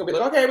 minutes, he's going to be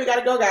like, okay, we got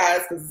to go,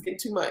 guys, because it's getting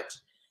too much.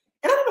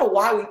 And I don't know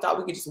why we thought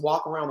we could just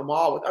walk around the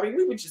mall with,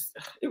 we would just,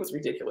 it was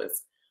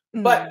ridiculous.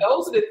 Mm-hmm. But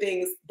those are the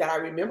things that I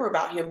remember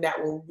about him that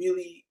were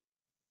really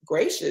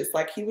gracious.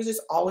 Like, he was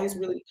just always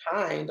really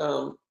kind.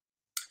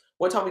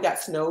 One time we got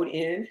snowed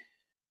in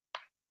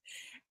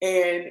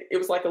and it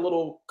was like a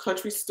little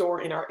country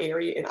store in our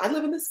area. And I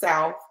live in the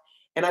South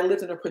and I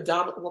lived in a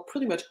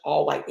pretty much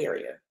all white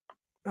area.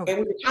 Okay.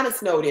 And we were kind of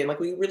snowed in,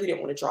 like we really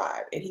didn't want to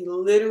drive. And he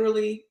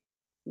literally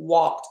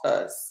walked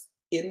us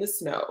in the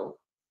snow.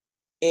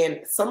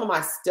 And some of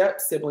my step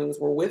siblings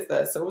were with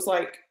us. So it was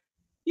like,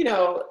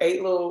 5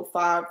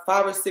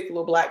 or 6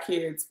 little black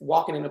kids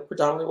walking in a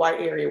predominantly white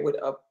area with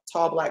a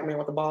tall black man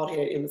with a bald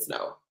head in the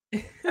snow.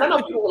 I know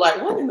people were like,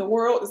 what in the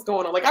world is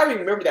going on? Like, I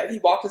remember that he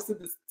walked us to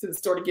the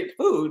store to get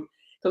food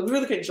because we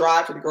really couldn't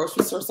drive to the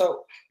grocery store.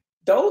 So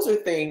those are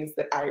things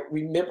that I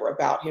remember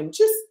about him.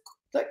 Just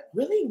like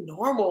really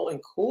normal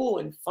and cool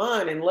and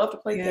fun and loved to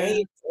play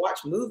games, watch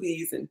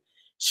movies, and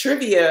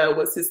trivia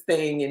was his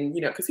thing. And,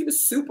 because he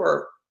was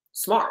super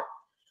smart.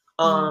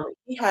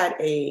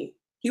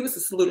 He was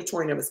the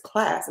salutatorian of his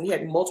class and he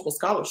had multiple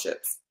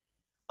scholarships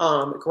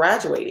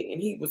graduating,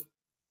 and he was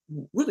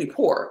really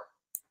poor,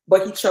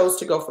 but he chose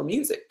to go for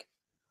music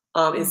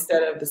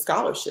instead of the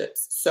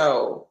scholarships.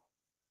 So,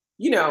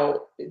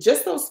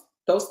 just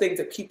those things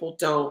that people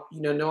don't,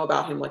 know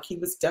about him. Like, he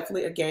was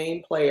definitely a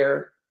game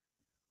player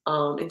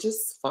and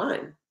just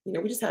fun.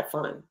 We just had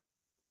fun.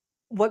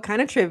 What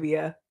kind of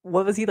trivia?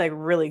 What was he like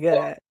really good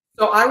at?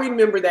 So I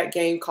remember that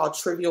game called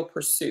Trivial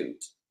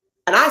Pursuit.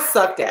 And I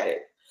sucked at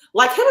it.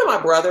 Like him and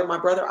my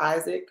brother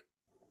Isaac,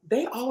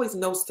 they always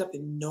know stuff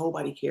that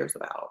nobody cares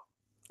about.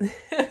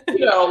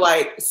 You know,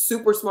 like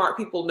super smart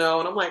people know.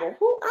 And I'm like,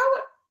 well,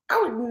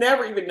 I would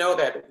never even know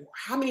that.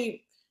 How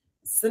many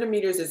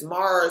centimeters is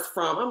Mars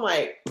from? I'm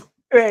like,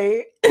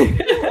 right.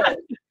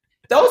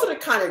 Those are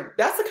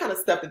that's the kind of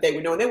stuff that they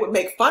would know. And they would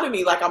make fun of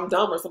me like I'm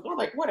dumb or something. I'm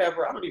like,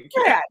 whatever, I don't even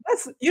care.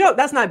 Yeah,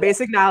 that's not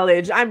basic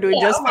knowledge. I'm doing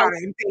just fine.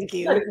 Like, thank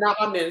you. That is not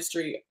my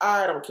ministry.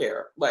 I don't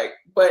care. Like,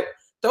 but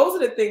those are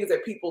the things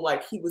that people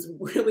like. He was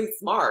really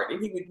smart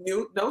and he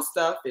would know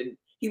stuff, and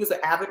he was an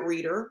avid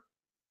reader.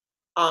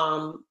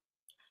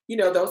 You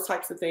know, those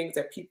types of things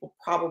that people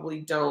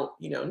probably don't,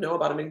 know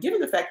about him. And given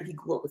the fact that he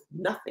grew up with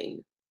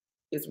nothing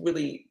is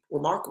really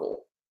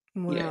remarkable.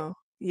 Wow.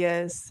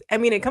 Yes. I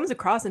mean, it comes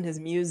across in his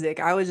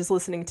music. I was just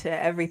listening to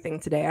everything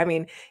today. I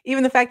mean,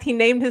 even the fact he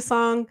named his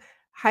song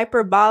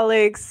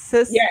Hyperbolic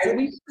System. Yeah, and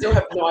we still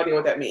have no idea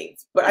what that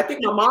means. But I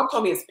think my mom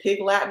told me it's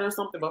Pig Latin or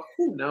something, but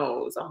who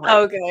knows? I'm like,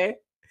 okay.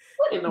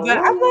 But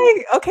I'm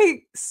like,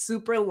 okay,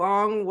 super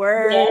long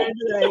word. Yeah.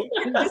 Like,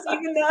 just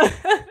even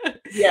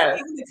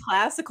the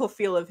classical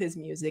feel of his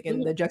music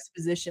and the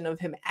juxtaposition of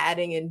him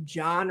adding in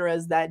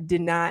genres that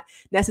did not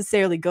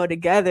necessarily go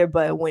together,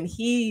 but when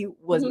he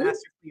was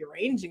masterfully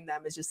arranging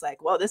them, it's just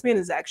like, well, this man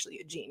is actually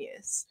a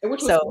genius. And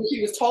which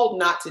he was told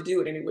not to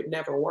do it, and it would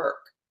never work,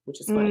 which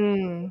is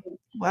funny.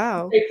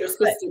 Wow.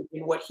 Persistent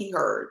in what he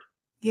heard.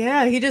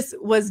 Yeah, he just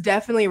was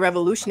definitely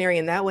revolutionary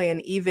in that way,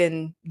 and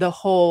even the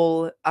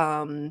whole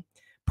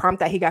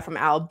prompt that he got from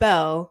Al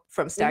Bell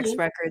from Stax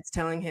Records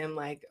telling him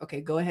like, okay,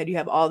 go ahead, you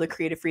have all the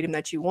creative freedom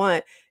that you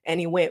want. And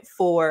he went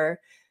for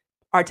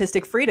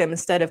artistic freedom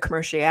instead of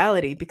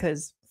commerciality,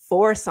 because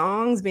 4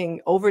 songs being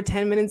over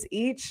 10 minutes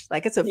each,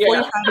 like it's a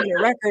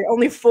 45-minute record,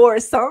 only 4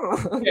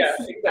 songs. Yeah,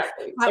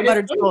 exactly. Hot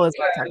Buttered Soul is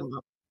what I'm talking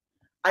about.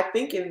 I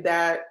think in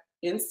that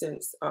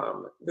instance,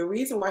 the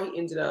reason why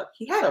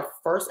he had a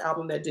first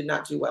album that did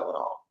not do well at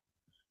all.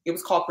 It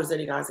was called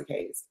Presenting Isaac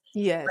Hayes.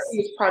 Yes. He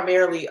was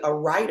primarily a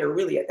writer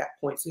really at that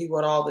point. So he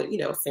wrote all the,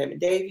 Sam and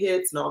Dave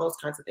hits and all those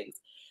kinds of things.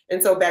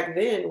 And so back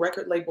then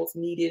record labels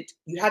you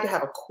had to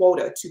have a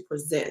quota to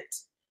present.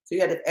 So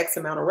you had X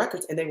amount of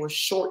records and they were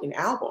short in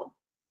album.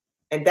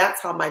 And that's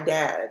how my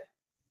dad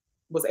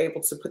was able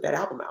to put that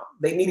album out.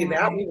 They needed an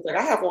album. He was like,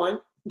 I have one.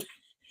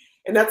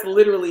 And that's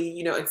literally,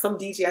 and some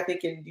DJ, I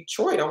think in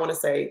Detroit, I want to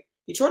say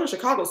Detroit and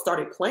Chicago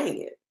started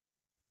playing it,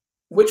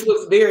 which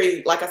was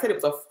very, like I said,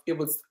 it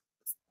was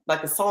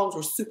like the songs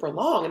were super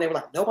long and they were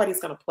like, nobody's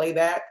going to play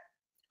that.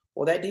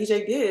 Well, that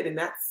DJ did. And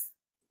that's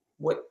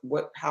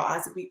how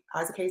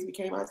Isaac Hayes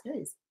became Isaac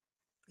Hayes.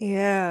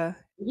 Yeah.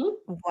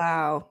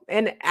 Wow.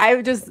 And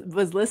I just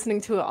was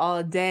listening to it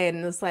all day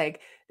and it's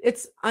like,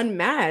 it's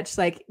unmatched.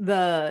 Like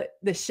the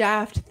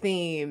Shaft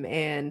theme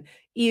and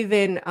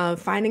even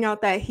finding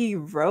out that he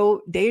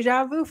wrote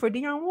Deja Vu for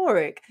Dionne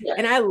Warwick. Yeah.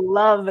 And I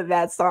love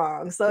that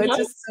song. So it's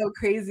just so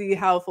crazy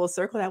how full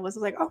circle that was. I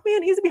was like, oh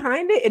man, he's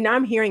behind it. And now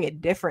I'm hearing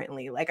it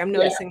differently. Like I'm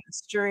noticing the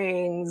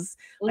strings.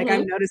 Like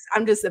I'm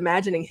just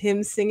imagining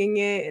him singing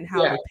it and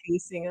how the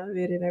pacing of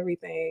it and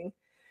everything.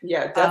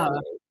 Yeah,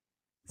 definitely.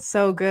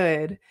 So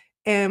good.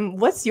 And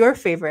what's your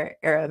favorite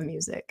era of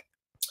music?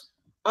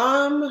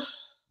 I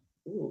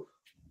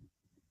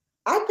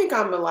think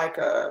I'm like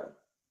a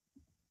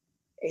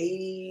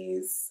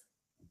 80s,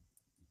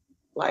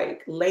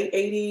 like late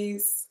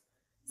 80s.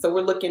 So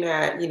we're looking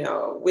at,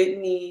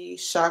 Whitney,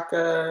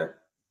 Shaka,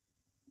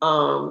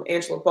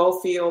 Angela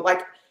Bofield,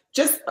 like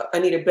just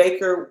Anita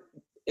Baker.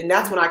 And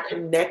that's when I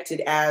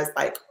connected as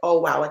like, oh,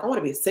 wow, like I want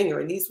to be a singer.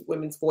 And these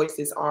women's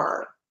voices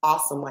are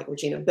awesome, like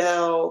Regina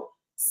Bell,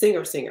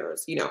 singers.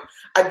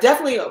 I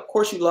definitely, of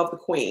course, you love the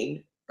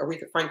Queen,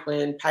 Aretha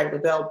Franklin, Patti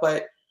LaBelle,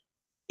 but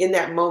in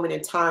that moment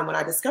in time when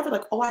I discovered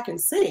like, oh, I can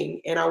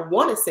sing and I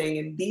want to sing.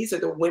 And these are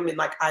the women,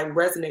 like I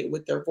resonate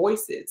with their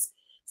voices.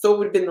 So it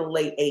would have been the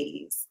late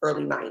 80s,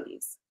 early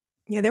 90s.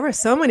 Yeah, there were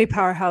so many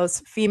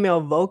powerhouse female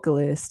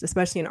vocalists,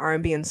 especially in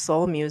R&B and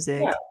soul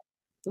music.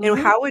 Yeah. And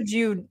how would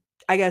you,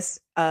 I guess,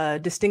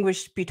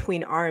 distinguish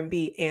between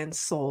R&B and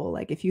soul?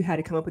 Like if you had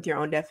to come up with your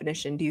own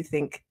definition, do you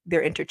think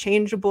they're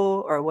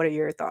interchangeable or what are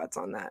your thoughts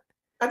on that?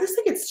 I just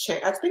think it's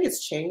changed. I think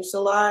it's changed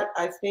a lot.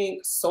 I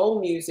think soul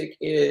music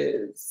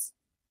is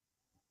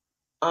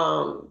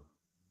a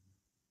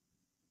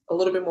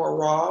little bit more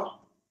raw,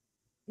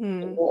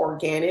 and more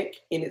organic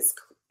in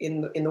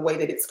the way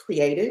that it's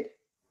created.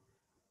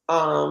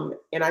 And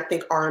I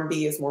think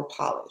R&B is more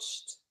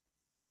polished.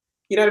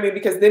 You know what I mean?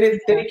 Because then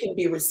it can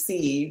be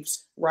received,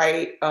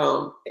 right?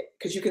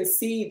 Because you can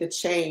see the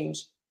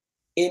change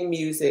in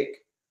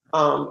music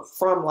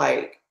from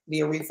like the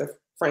Aretha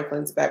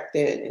Franklin's back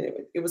then, and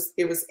it was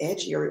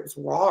edgier, it was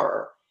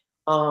rawer.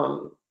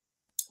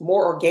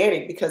 More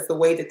organic because the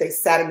way that they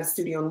sat in the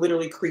studio and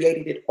literally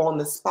created it on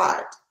the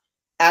spot,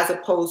 as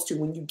opposed to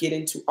when you get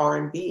into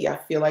R&B, I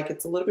feel like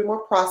it's a little bit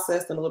more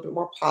processed and a little bit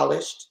more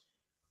polished.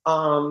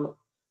 But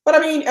I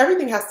mean,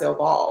 everything has to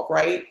evolve,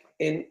 right?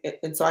 And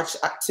so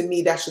to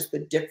me, that's just the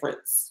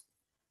difference,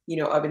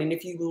 of it. And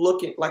if you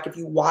look at, like, if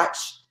you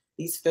watch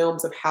these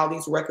films of how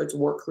these records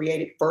were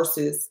created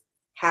versus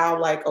how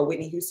like a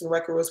Whitney Houston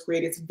record was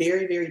created. It's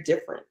very, very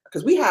different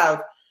because we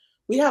have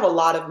a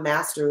lot of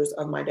masters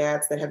of my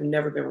dad's that have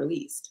never been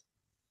released.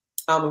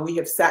 And we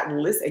have sat and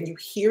listened, and you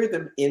hear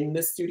them in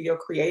the studio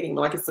creating,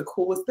 like it's the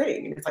coolest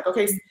thing. And it's like,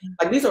 okay,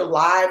 like these are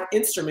live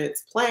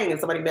instruments playing, and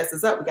somebody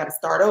messes up, we got to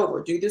start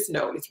over, do this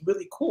note. It's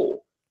really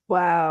cool.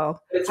 Wow,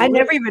 I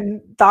never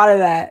even thought of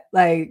that.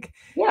 Like,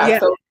 yeah,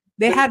 so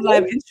they had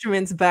live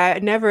instruments, but I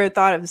never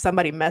thought of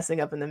somebody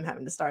messing up and them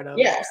having to start over.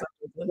 Yeah,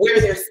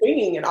 where they're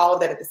singing and all of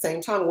that at the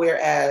same time.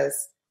 Whereas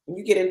when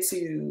you get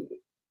into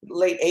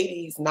late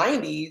 80s,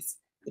 90s,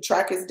 the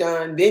track is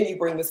done, then you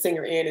bring the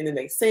singer in and then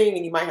they sing,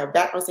 and you might have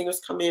background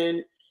singers come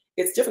in.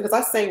 It's different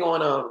because I sang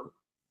on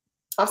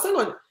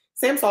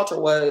Sam Salter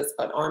was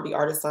an R&B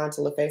artist signed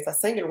to LaFace. I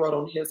sang and wrote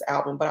on his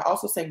album, but I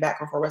also sang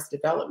background for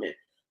Arrested Development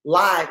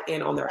live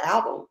and on their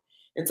album.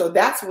 And so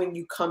that's when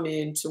you come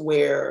in to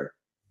where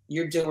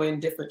you're doing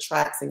different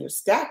tracks and you're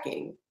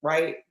stacking,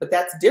 right? But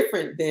that's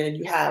different than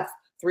you have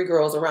three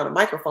girls around a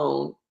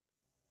microphone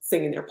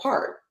singing their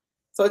part.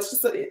 So it's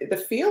just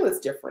the feel is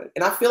different,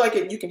 and I feel like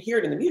you can hear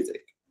it in the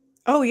music.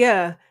 Oh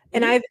yeah,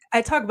 and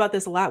I talk about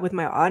this a lot with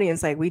my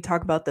audience. Like we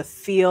talk about the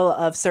feel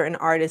of certain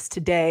artists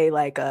today,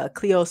 like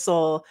Cleo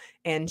Sol,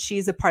 and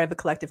she's a part of a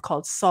collective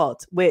called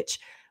SAULT, which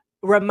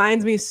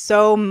reminds me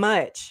so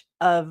much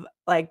of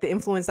like the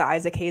influence that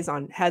Isaac Hayes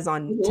has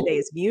on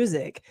today's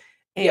music,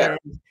 and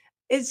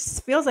it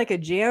feels like a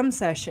jam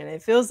session.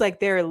 It feels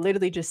like they're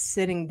literally just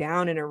sitting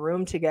down in a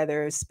room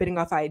together, spitting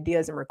off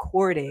ideas and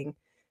recording.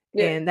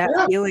 And that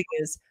feeling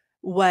is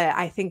what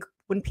I think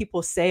when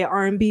people say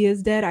R&B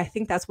is dead, I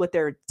think that's what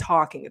they're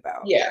talking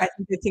about. Yeah. I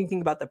think they're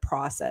thinking about the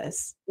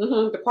process.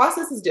 The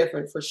process is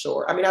different for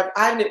sure. I mean,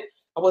 I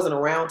wasn't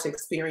around to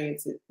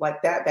experience it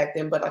like that back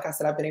then, but like I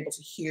said, I've been able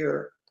to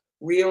hear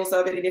reels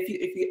of it. And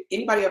if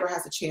anybody ever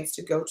has a chance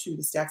to go to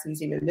the Stax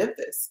Museum in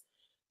Memphis,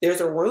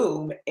 there's a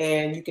room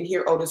and you can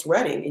hear Otis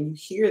Redding and you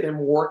hear them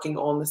working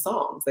on the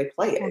songs. They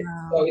play it.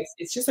 Wow. So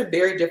it's just a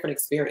very different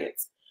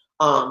experience.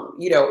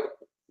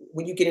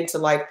 When you get into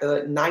like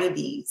the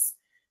 90s,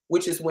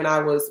 which is when I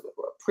was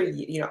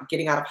pretty,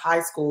 getting out of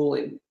high school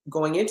and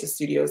going into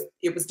studios,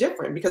 it was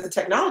different because the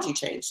technology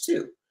changed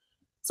too.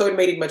 So it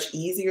made it much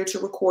easier to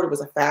record. It was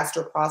a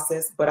faster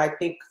process, but I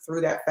think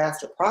through that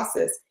faster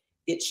process,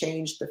 it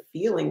changed the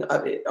feeling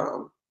of it,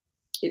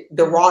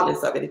 the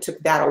rawness of it. It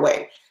took that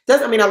away.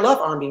 I love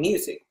R&B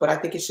music, but I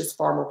think it's just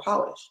far more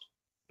polished.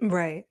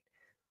 Right.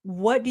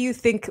 What do you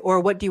think, or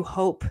what do you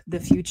hope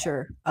the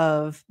future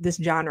of this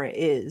genre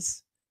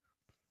is?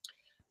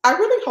 I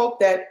really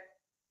hope that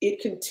it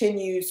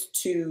continues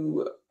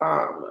to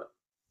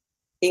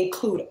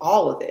include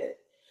all of it,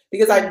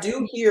 because I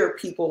do hear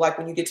people like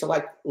when you get to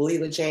like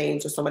Leela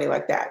James or somebody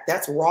like that,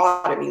 that's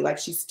raw to me. Like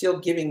she's still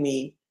giving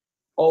me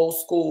old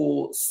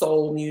school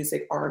soul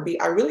music, R&B.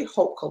 I really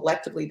hope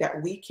collectively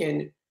that we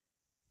can,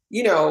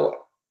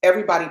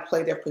 everybody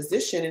play their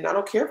position. And I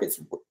don't care if it's,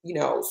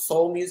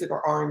 soul music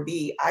or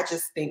R&B. I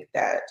just think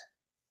that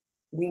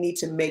we need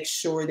to make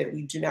sure that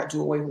we do not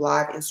do away with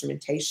live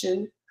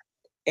instrumentation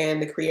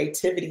and the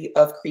creativity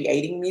of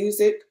creating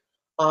music.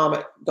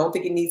 Don't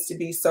think it needs to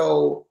be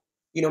so,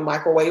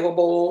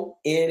 microwavable,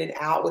 in and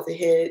out with a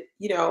hit,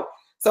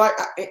 So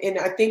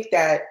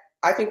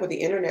I think what the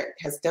internet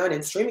has done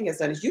and streaming has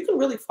done is you can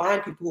really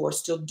find people who are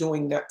still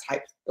doing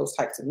those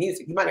types of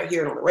music. You might not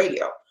hear it on the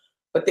radio,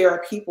 but there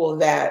are people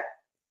that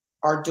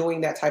are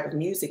doing that type of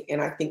music.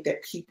 And I think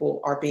that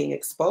people are being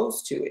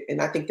exposed to it.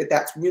 And I think that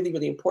that's really,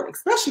 really important,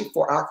 especially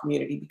for our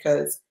community,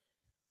 because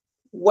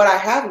what I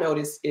have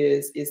noticed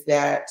is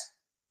that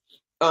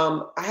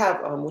I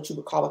have what you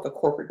would call like a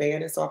corporate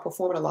band. And so I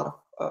perform at a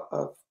lot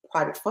of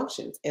private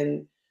functions.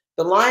 And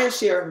the lion's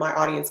share of my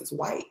audience is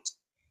white.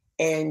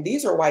 And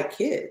these are white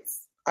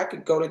kids. I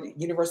could go to the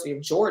University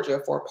of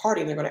Georgia for a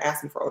party and they're going to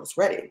ask me for Otis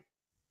Redding.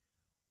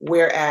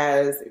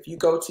 Whereas if you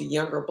go to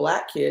younger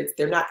Black kids,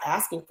 they're not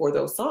asking for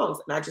those songs.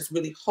 And I just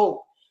really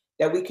hope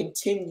that we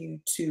continue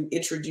to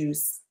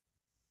introduce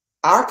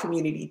our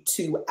community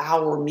to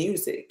our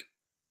music,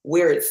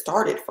 where it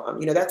started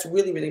from. That's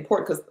really, really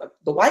important, because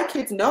the white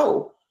kids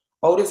know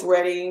Otis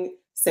Redding,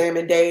 Sam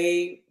and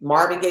Dave,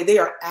 Marvin Gaye. They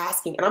are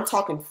asking, and I'm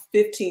talking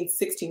 15,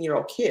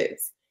 16-year-old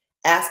kids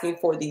asking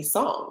for these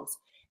songs.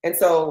 And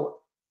so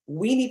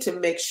we need to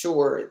make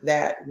sure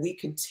that we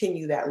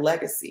continue that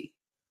legacy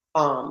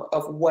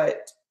of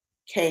what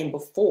came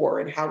before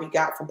and how we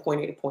got from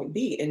point A to point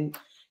B. And,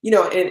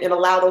 and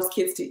allow those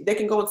kids they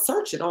can go and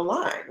search it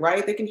online,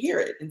 right? They can hear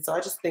it. And so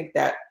I just think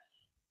that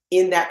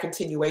in that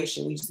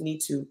continuation, we just need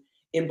to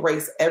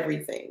embrace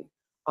everything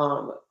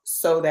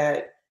so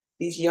that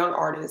these young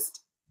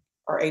artists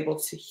are able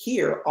to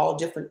hear all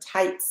different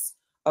types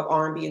of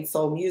R&B and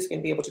soul music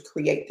and be able to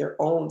create their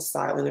own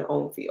style and their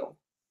own feel.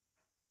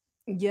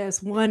 Yes,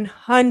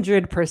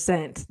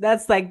 100%.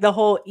 That's like the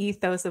whole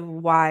ethos of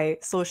why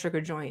Soul Sugar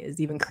Joint is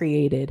even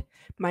created.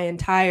 My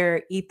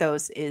entire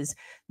ethos is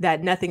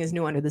that nothing is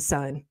new under the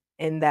sun,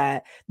 and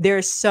that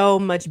there's so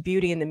much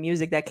beauty in the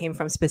music that came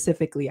from,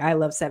 specifically, I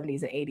love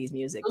 70s and 80s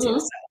music too.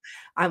 So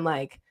I'm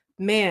like,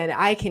 man,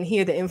 I can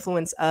hear the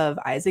influence of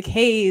Isaac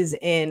Hayes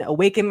in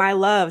Awaken My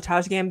Love,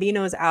 Childish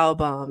Gambino's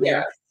album. Yeah.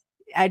 And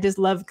I just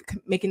love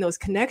making those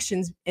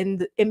connections,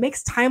 and it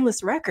makes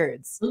timeless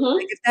records. Mhm.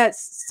 Like if that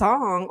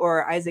song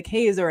or Isaac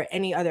Hayes or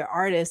any other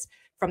artist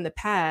from the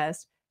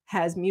past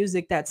has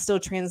music that still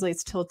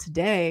translates till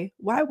today,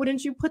 why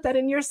wouldn't you put that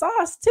in your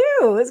sauce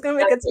too? It's gonna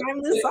make a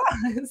timeless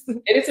sauce.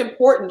 And it's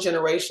important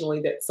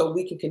generationally that so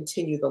we can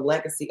continue the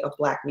legacy of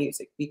Black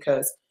music,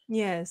 because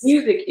Yes.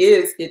 music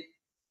it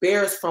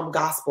bears from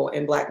gospel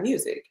and Black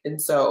music.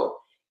 And so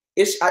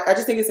I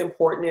just think it's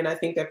important, and I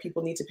think that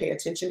people need to pay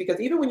attention, because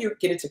even when you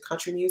get into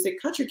country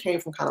music, country came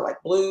from kind of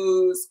like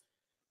blues,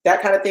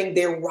 that kind of thing.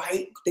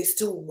 They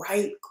still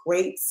write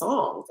great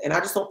songs. And I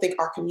just don't think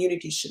our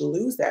community should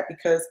lose that,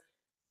 because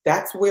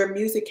that's where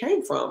music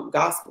came from: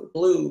 gospel,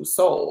 blues,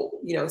 soul,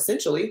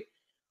 essentially.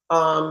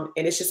 And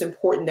it's just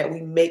important that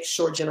we make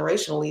sure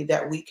generationally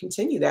that we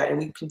continue that, and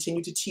we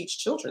continue to teach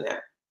children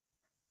that.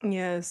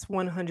 Yes,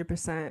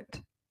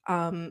 100%.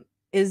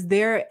 Is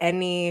there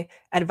any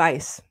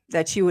advice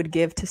that you would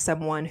give to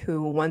someone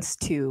who wants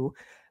to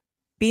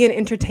be in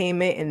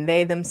entertainment and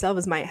they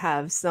themselves might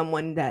have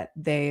someone that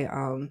they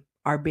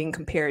are being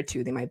compared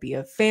to? They might be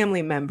a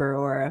family member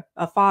or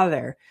a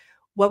father.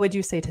 What would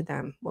you say to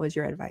them? What was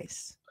your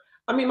advice?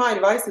 I mean, my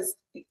advice is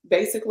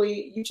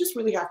basically you just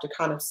really have to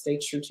kind of stay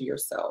true to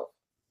yourself.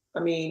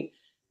 I mean,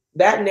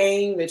 that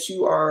name that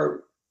you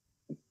are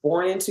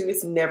born into,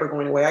 it's never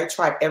going away. I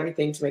tried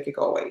everything to make it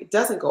go away. It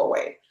doesn't go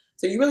away.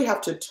 So you really have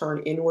to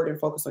turn inward and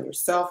focus on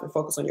yourself and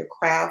focus on your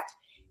craft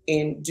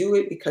and do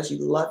it because you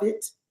love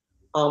it.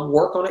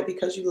 Work on it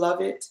because you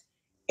love it.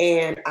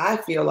 And I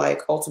feel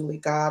like ultimately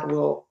God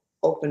will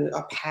open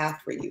a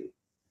path for you,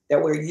 that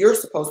where you're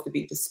supposed to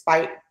be,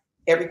 despite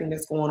everything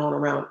that's going on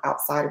around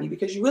outside of you,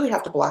 because you really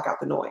have to block out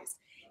the noise.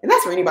 And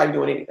that's for anybody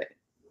doing anything.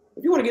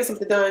 If you want to get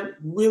something done,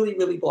 really,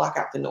 really block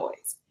out the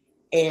noise.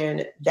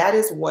 And that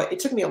is what, it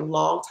took me a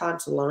long time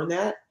to learn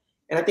that.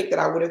 And I think that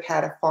I would have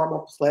had a far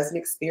more pleasant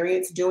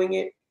experience doing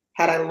it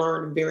had I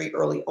learned very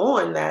early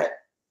on that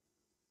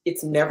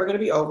it's never going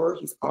to be over.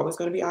 He's always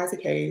going to be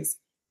Isaac Hayes.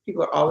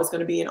 People are always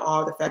going to be in awe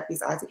of the fact that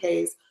he's Isaac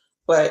Hayes.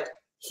 But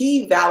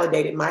he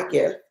validated my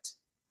gift.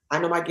 I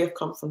know my gift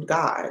comes from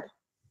God.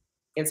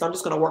 And so I'm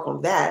just going to work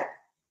on that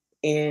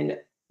and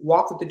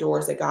walk through the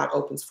doors that God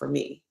opens for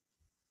me.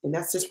 And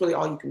that's just really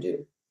all you can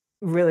do.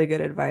 Really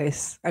good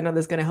advice. I know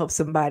that's going to help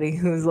somebody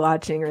who's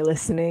watching or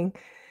listening.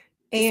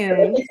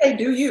 And they say,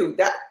 do you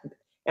that?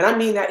 And I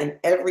mean that in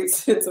every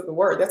sense of the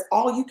word. That's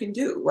all you can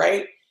do,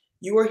 right?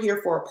 You are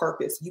here for a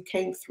purpose. You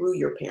came through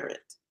your parent,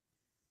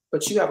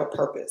 but you have a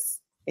purpose,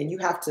 and you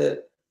have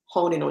to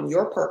hone in on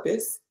your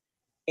purpose.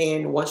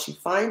 And once you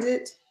find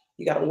it,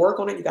 you got to work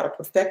on it. You got to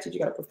perfect it. You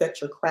got to perfect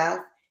your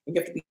craft. And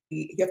you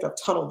have to have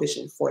tunnel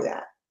vision for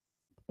that.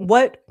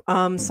 What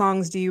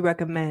songs do you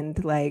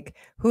recommend? Like,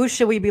 who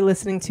should we be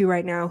listening to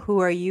right now? Who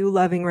are you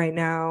loving right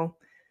now?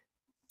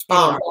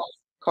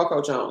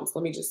 Coco Jones,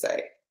 let me just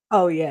say.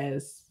 Oh,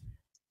 yes.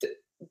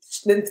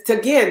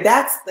 Again,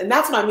 that's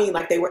what I mean.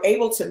 Like, they were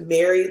able to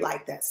marry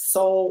like that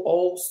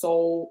old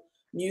soul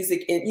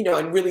music, and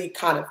and really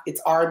kind of,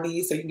 it's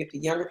R&B, so you can get the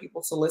younger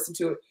people to listen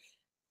to it.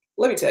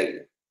 Let me tell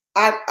you,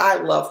 I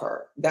love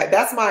her.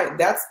 That's my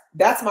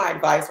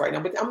advice right now.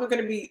 But I'm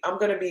gonna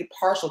be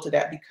partial to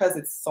that because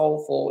it's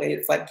soulful and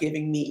it's like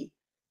giving me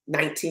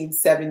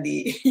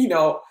 1970,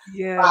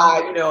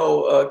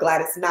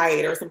 Gladys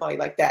Knight or somebody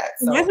like that.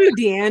 So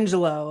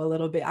D'Angelo a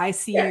little bit. I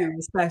See You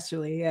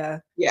especially, yeah,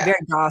 very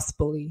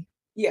gospel-y.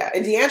 Yeah,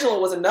 and D'Angelo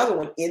was another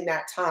one in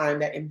that time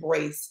that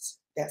embraced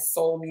that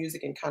soul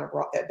music and kind of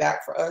brought that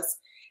back for us.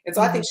 And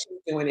so I think she's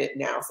doing it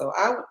now. So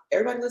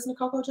everybody listen to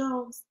Coco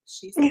Jones.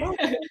 She's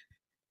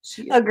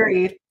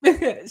agreed.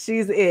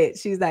 She's it.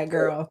 She's that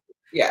girl.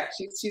 Yeah,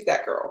 she's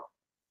that girl.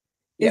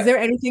 Is there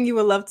anything you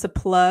would love to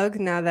plug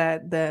now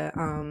that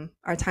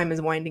our time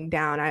is winding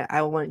down?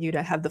 I want you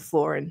to have the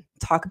floor and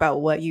talk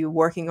about what you're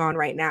working on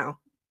right now.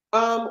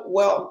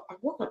 Well, I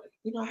work on,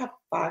 I have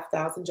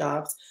 5,000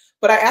 jobs,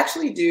 but I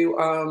actually do,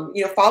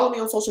 follow me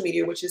on social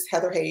media, which is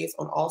Heather Hayes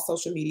on all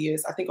social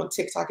medias. I think on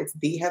TikTok, it's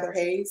The Heather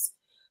Hayes.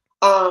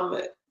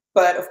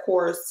 But of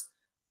course,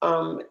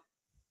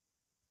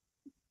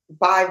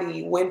 by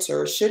the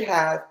winter, should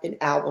have an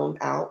album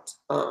out,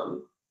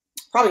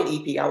 probably an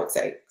EP, I would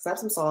say, because I have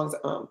some songs,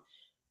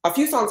 a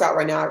few songs out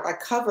right now. I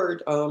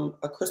covered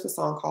a Christmas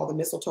song called The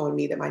Mistletoe and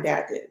Me that my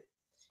dad did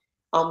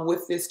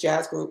with this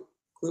jazz group,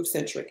 Groove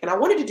Centric. And I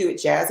wanted to do it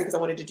jazzy because I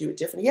wanted to do it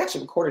different. He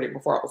actually recorded it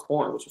before I was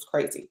born, which was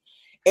crazy.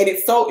 And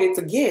it's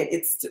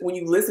when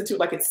you listen to it,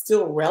 like, it's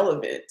still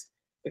relevant.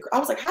 I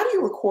was like, how do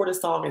you record a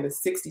song in the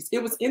 60s?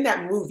 It was in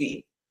that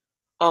movie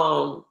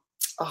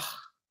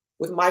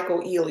with Michael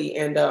Ealy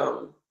and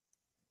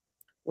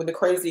when the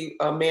crazy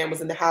man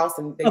was in the house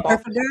and they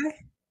bought Perfect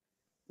Guy?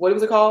 What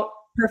was it called?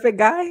 Perfect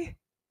Guy?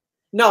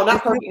 No,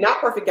 not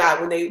Perfect Guy.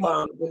 When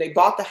they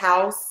bought the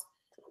house,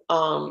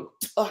 I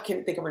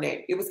can't think of her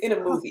name. It was in a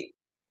movie.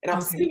 And I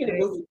was sitting in a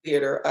movie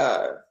theater,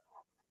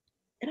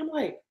 and I'm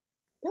like,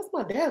 that's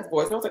my dad's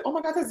voice. And I was like, oh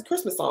my God, that's a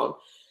Christmas song.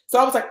 So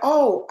I was like,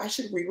 oh, I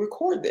should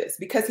re-record this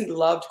because he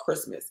loved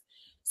Christmas.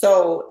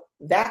 So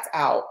that's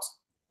out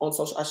on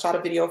social. I shot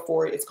a video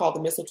for it. It's called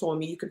The Mistletoe and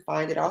Me. You can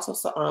find it. I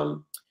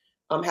also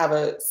have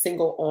a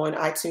single on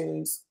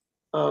iTunes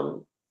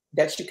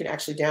that you can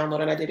actually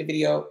download. And I did a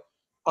video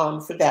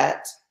for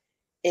that.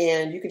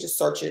 And you can just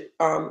search it.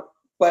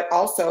 But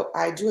also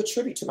I do a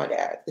tribute to my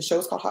dad. The show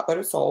is called Hot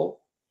Buttered Soul.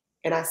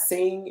 And I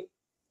sing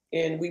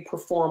and we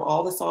perform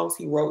all the songs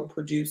he wrote and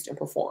produced and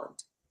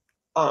performed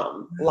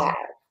live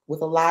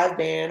with a live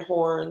band,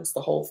 horns,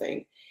 the whole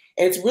thing.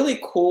 And it's really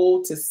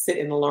cool to sit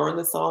and learn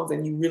the songs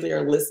and you really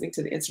are listening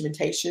to the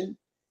instrumentation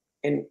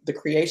and the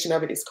creation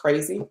of it is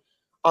crazy.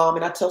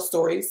 And I tell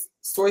stories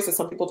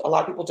that a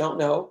lot of people don't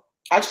know.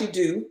 I actually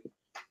do.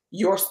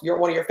 You're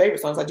one of your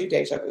favorite songs. I do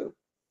Deja Vu.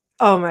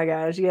 Oh my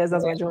gosh, yes,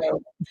 that's my joy.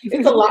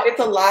 It's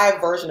a live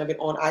version of it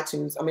on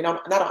iTunes. I mean,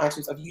 not on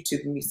iTunes, of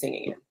YouTube and me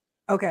singing it.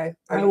 Okay,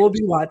 I will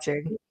be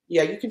watching.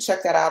 Yeah, you can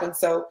check that out. And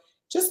so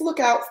just look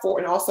out for,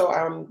 and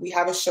also we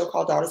have a show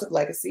called Daughters of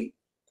Legacy,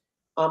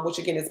 which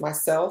again is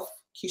myself,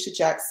 Keisha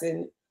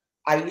Jackson,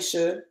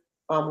 Aisha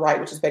Wright,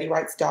 which is Betty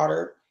Wright's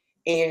daughter,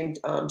 and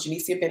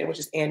Janicia Bennett, which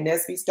is Ann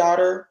Nesby's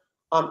daughter,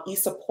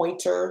 Issa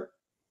Pointer,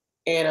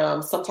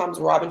 and sometimes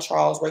Robin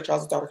Charles, Ray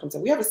Charles' daughter, comes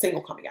in. We have a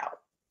single coming out.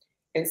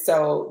 And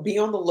so be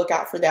on the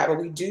lookout for that. But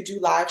we do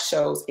live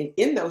shows. And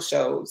in those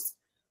shows,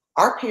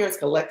 our parents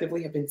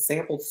collectively have been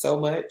sampled so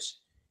much.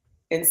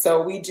 And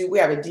so we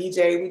have a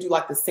DJ. We do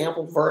like the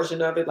sampled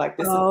version of it, like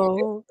this is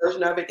the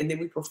version of it. And then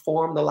we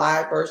perform the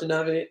live version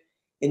of it.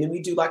 And then we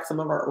do like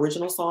some of our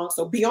original songs.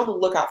 So be on the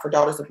lookout for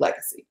Daughters of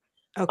Legacy.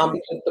 Okay.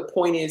 Because the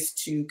point is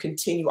to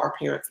continue our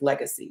parents'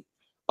 legacy,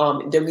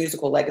 their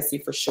musical legacy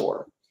for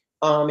sure.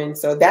 And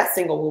so that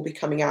single will be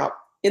coming out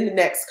in the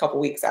next couple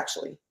weeks,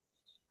 actually.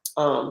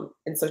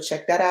 And so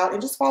check that out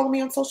and just follow me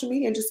on social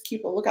media and just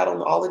keep a lookout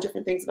on all the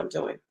different things that I'm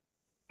doing.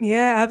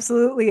 Yeah,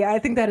 absolutely. I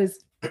think that is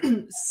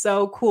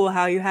so cool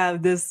how you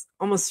have this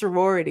almost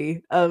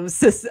sorority of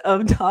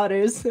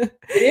daughters. It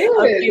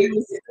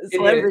is.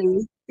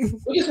 Celebrities.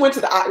 We just went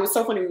to it was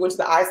so funny. We went to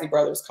the Isley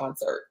Brothers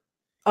concert.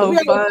 Oh,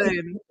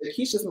 fun.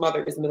 Keisha's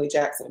mother is Millie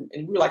Jackson.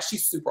 And we were like,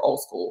 she's super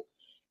old school.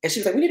 And she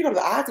was like, we need to go to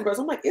the Isley Brothers.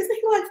 I'm like, isn't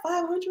he like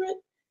 500?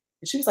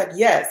 And she was like,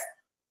 yes.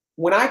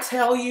 When I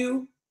tell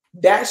you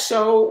that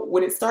show,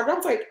 when it started, I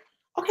was like,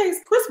 okay,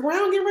 is Chris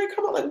Brown getting ready to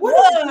come out? Like, what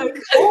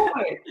is going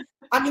on?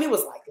 I mean, it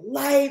was like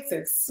lights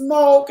and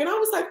smoke. And I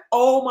was like,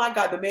 oh my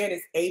God, the man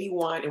is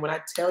 81. And when I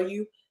tell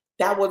you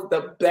that was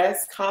the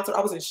best concert,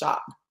 I was in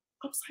shock.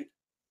 I was like,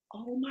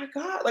 oh my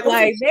God.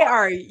 Like they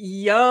are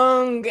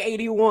young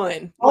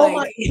 81. Oh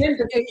my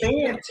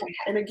goodness.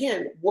 And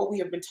again, what we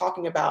have been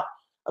talking about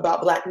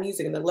Black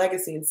music and the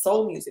legacy and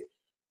soul music,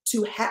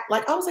 to have,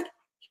 like, I was like,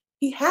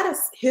 he had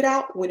us hit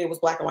out when it was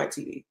black and white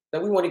TV,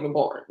 that we weren't even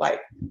born.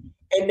 Like,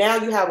 and now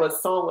you have a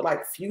song with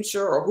like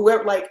Future or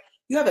whoever, like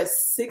you have a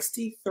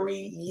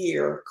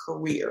 63-year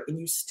career and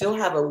you still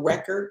have a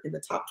record in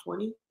the top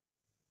 20.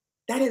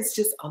 That is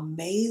just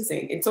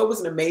amazing. And so it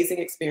was an amazing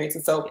experience.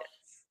 And so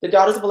the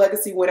Daughters of a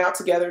Legacy went out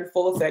together in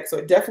full effect. So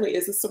it definitely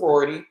is a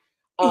sorority.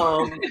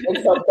 And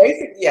so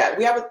basically, yeah,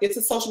 it's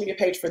a social media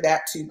page for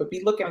that too, but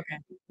be on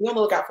the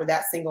lookout for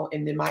that single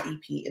and then my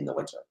EP in the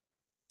winter.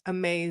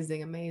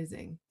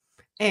 Amazing.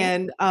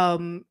 And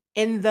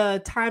in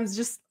the times,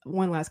 just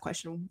one last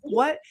question.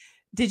 What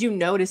did you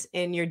notice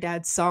in your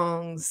dad's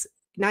songs,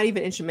 not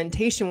even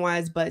instrumentation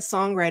wise, but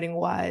songwriting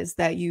wise,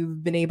 that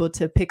you've been able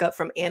to pick up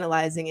from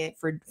analyzing it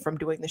from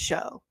doing the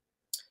show?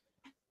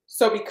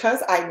 So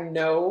because I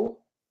know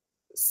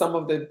some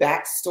of the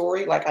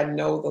backstory, like I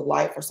know the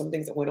life or some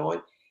things that went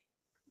on,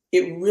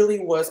 it really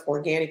was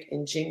organic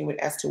and genuine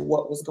as to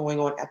what was going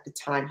on at the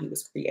time he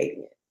was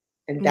creating it.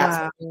 And that's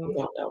what people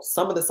don't know.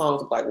 Some of the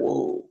songs are like,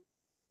 whoa,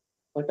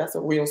 like that's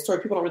a real story.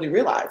 People don't really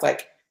realize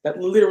like that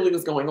literally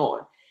was going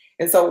on.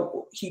 And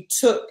so he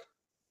took,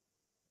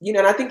 and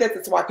I think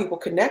that's why people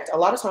connect. A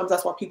lot of times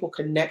that's why people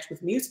connect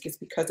with music, is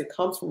because it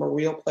comes from a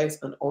real place,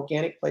 an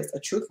organic place, a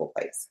truthful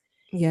place.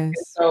 Yes. And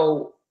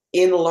so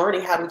in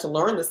learning, having to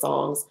learn the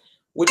songs,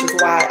 which is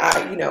why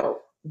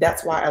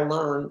that's why I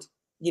learned,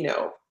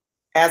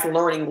 as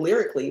learning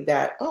lyrically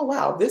that, oh,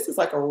 wow, this is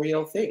like a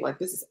real thing. Like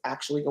this is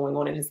actually going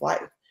on in his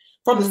life.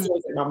 From the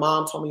stories that my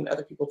mom told me and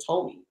other people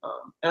told me.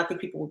 And I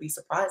think people would be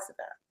surprised at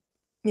that.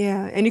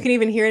 Yeah. And you can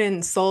even hear it in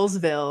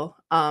Soulsville,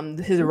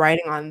 his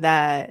writing on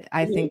that.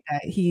 I think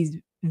that he's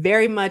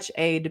very much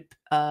an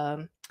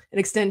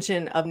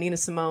extension of Nina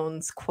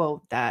Simone's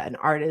quote that an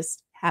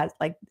artist has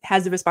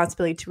the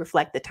responsibility to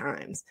reflect the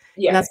times.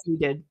 Yeah. And that's what he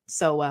did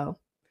so well.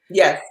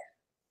 Yes.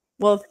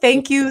 Well,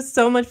 thank you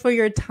so much for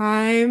your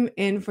time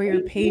and for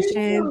your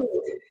patience.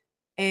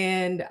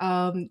 And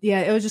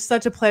it was just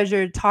such a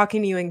pleasure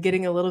talking to you and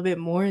getting a little bit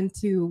more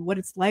into what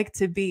it's like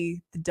to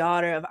be the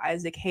daughter of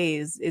Isaac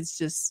Hayes. It's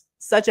just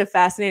such a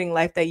fascinating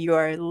life that you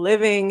are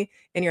living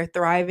and you're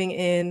thriving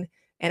in.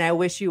 And I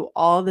wish you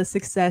all the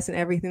success and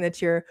everything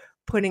that you're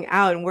putting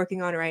out and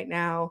working on right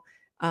now.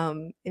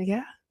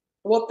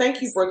 Well,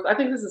 thank you, Brooks. I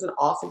think this is an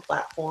awesome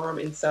platform.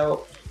 And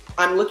so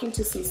I'm looking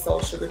to see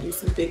Soul Sugar do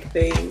some big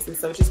things. And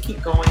so just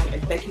keep going.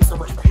 And thank you so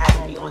much for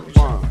having me on your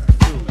show.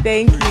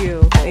 Thank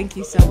you. Thank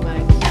you so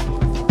much.